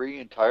 I agree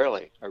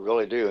entirely. I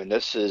really do, and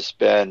this has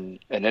been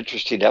an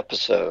interesting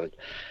episode.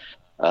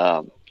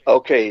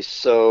 Okay,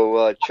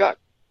 so Chuck,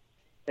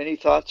 any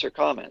thoughts or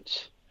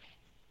comments?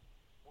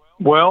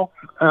 Well,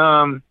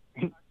 I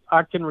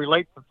can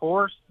relate to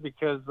Forrest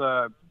because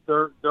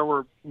there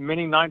were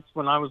many nights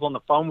when I was on the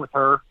phone with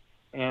her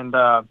and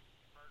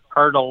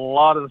heard a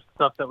lot of the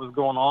stuff that was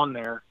going on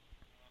there.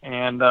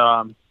 And,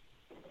 I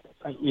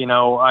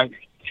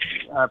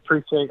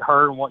appreciate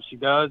her and what she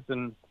does.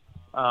 And,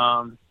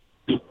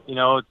 it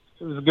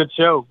was a good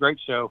show, great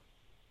show.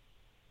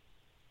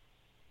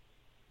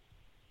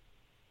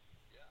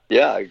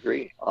 Yeah, I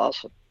agree.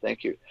 Awesome.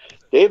 Thank you.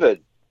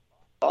 David,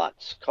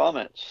 thoughts,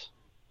 comments?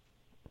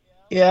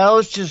 Yeah, I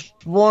was just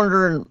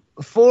wondering,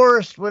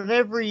 Forrest,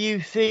 whenever you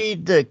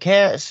feed the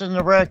cats and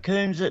the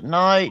raccoons at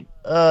night,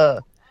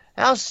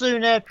 how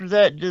soon after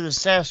that do the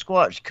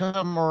Sasquatch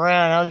come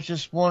around? I was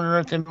just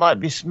wondering if they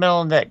might be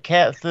smelling that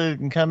cat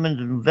food and coming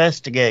to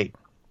investigate.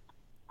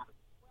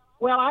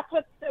 Well,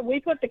 we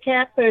put the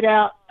cat food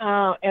out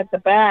at the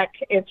back.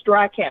 It's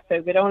dry cat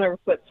food. We don't ever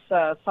put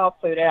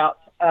soft food out.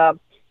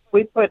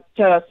 We put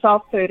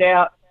soft food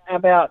out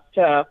about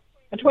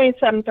between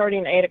 7:30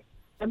 and 8.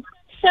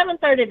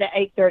 7:30 to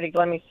 8:30,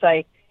 let me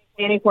say,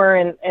 anywhere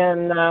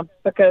in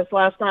because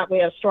last night we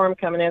had a storm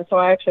coming in, so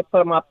I actually put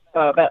them up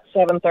about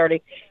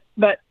 7:30.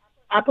 But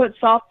I put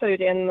soft food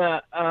in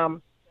the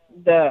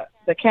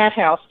cat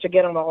house to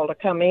get them all to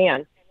come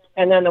in,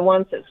 and then the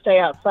ones that stay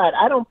outside.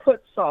 I don't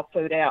put soft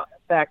food out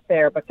back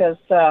there because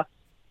I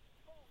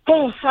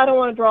don't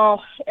want to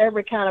draw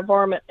every kind of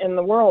varmint in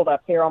the world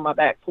up here on my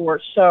back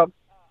porch. So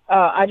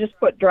I just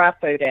put dry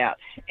food out,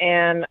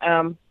 and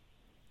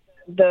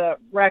the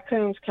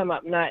raccoons come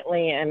up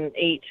nightly and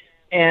eat.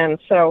 And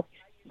so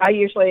I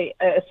usually,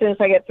 as soon as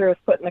I get through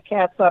with putting the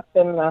cats up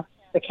in the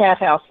cat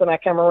house, then I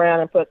come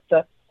around and put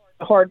the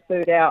hard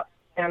food out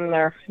in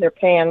their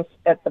pans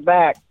at the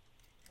back,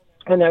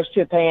 and there's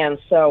 2 pans.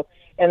 So,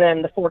 and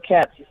then the 4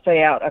 cats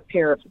stay out up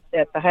here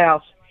at the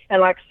house.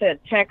 And like I said,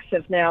 Tex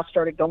has now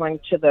started going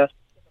to the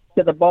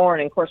barn,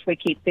 and of course we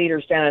keep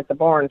feeders down at the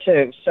barn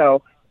too.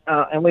 So,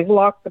 and we've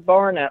locked the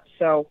barn up,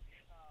 so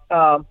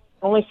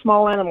only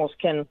small animals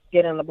can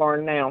get in the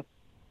barn now.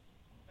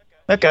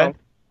 Okay. So,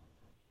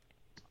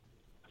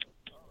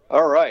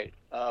 All right.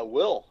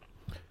 Will,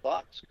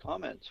 thoughts,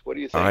 comments? What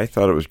do you think? I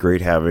thought it was great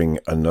having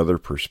another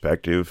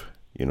perspective.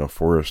 You know,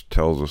 Forrest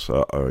tells us,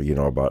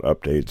 about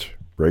updates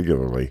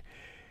regularly.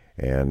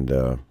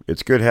 And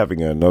it's good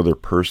having another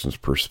person's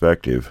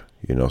perspective,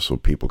 so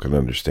people can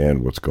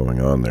understand what's going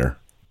on there.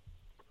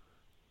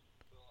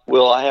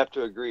 Well, I have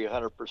to agree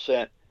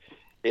 100%.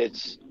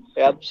 It's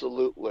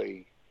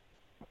absolutely,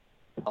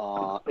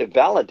 it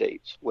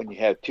validates when you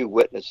have 2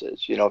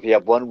 witnesses. If you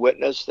have one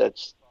witness,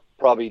 that's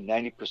probably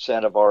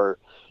 90% of our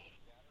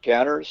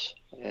encounters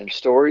and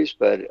stories,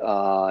 but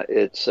I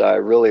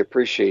really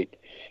appreciate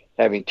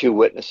having 2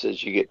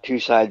 witnesses. You get 2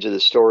 sides of the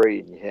story,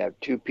 and you have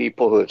 2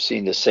 people who have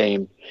seen the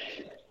same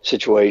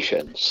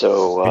situation.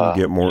 So and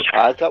you get more,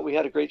 I thought we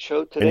had a great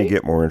show today. And you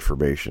get more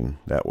information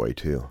that way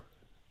too.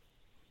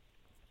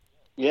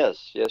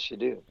 Yes, you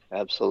do.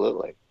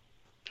 Absolutely.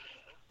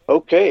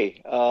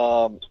 Okay,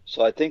 so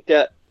I think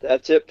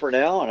that's it for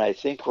now, and I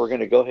think we're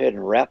going to go ahead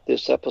and wrap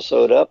this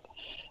episode up.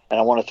 And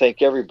I want to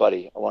thank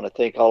everybody. I want to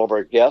thank all of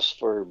our guests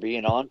for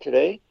being on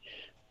today.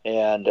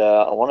 And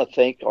I want to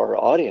thank our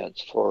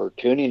audience for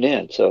tuning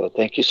in. So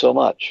thank you so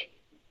much.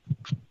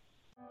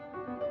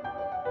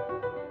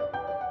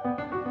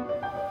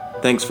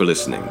 Thanks for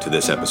listening to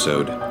this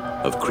episode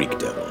of Creek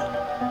Devil.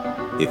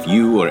 If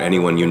you or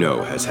anyone you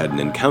know has had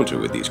an encounter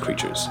with these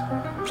creatures,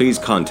 please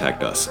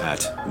contact us at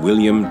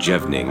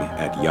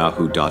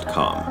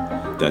williamjevning@yahoo.com.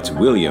 That's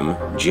William,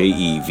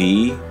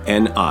 Jevning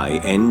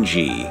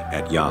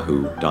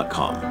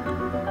 @yahoo.com.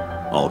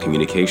 All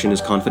communication is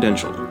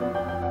confidential.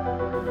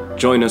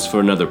 Join us for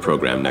another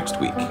program next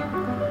week.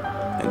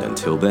 And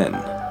until then,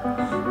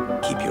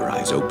 keep your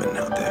eyes open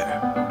out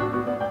there.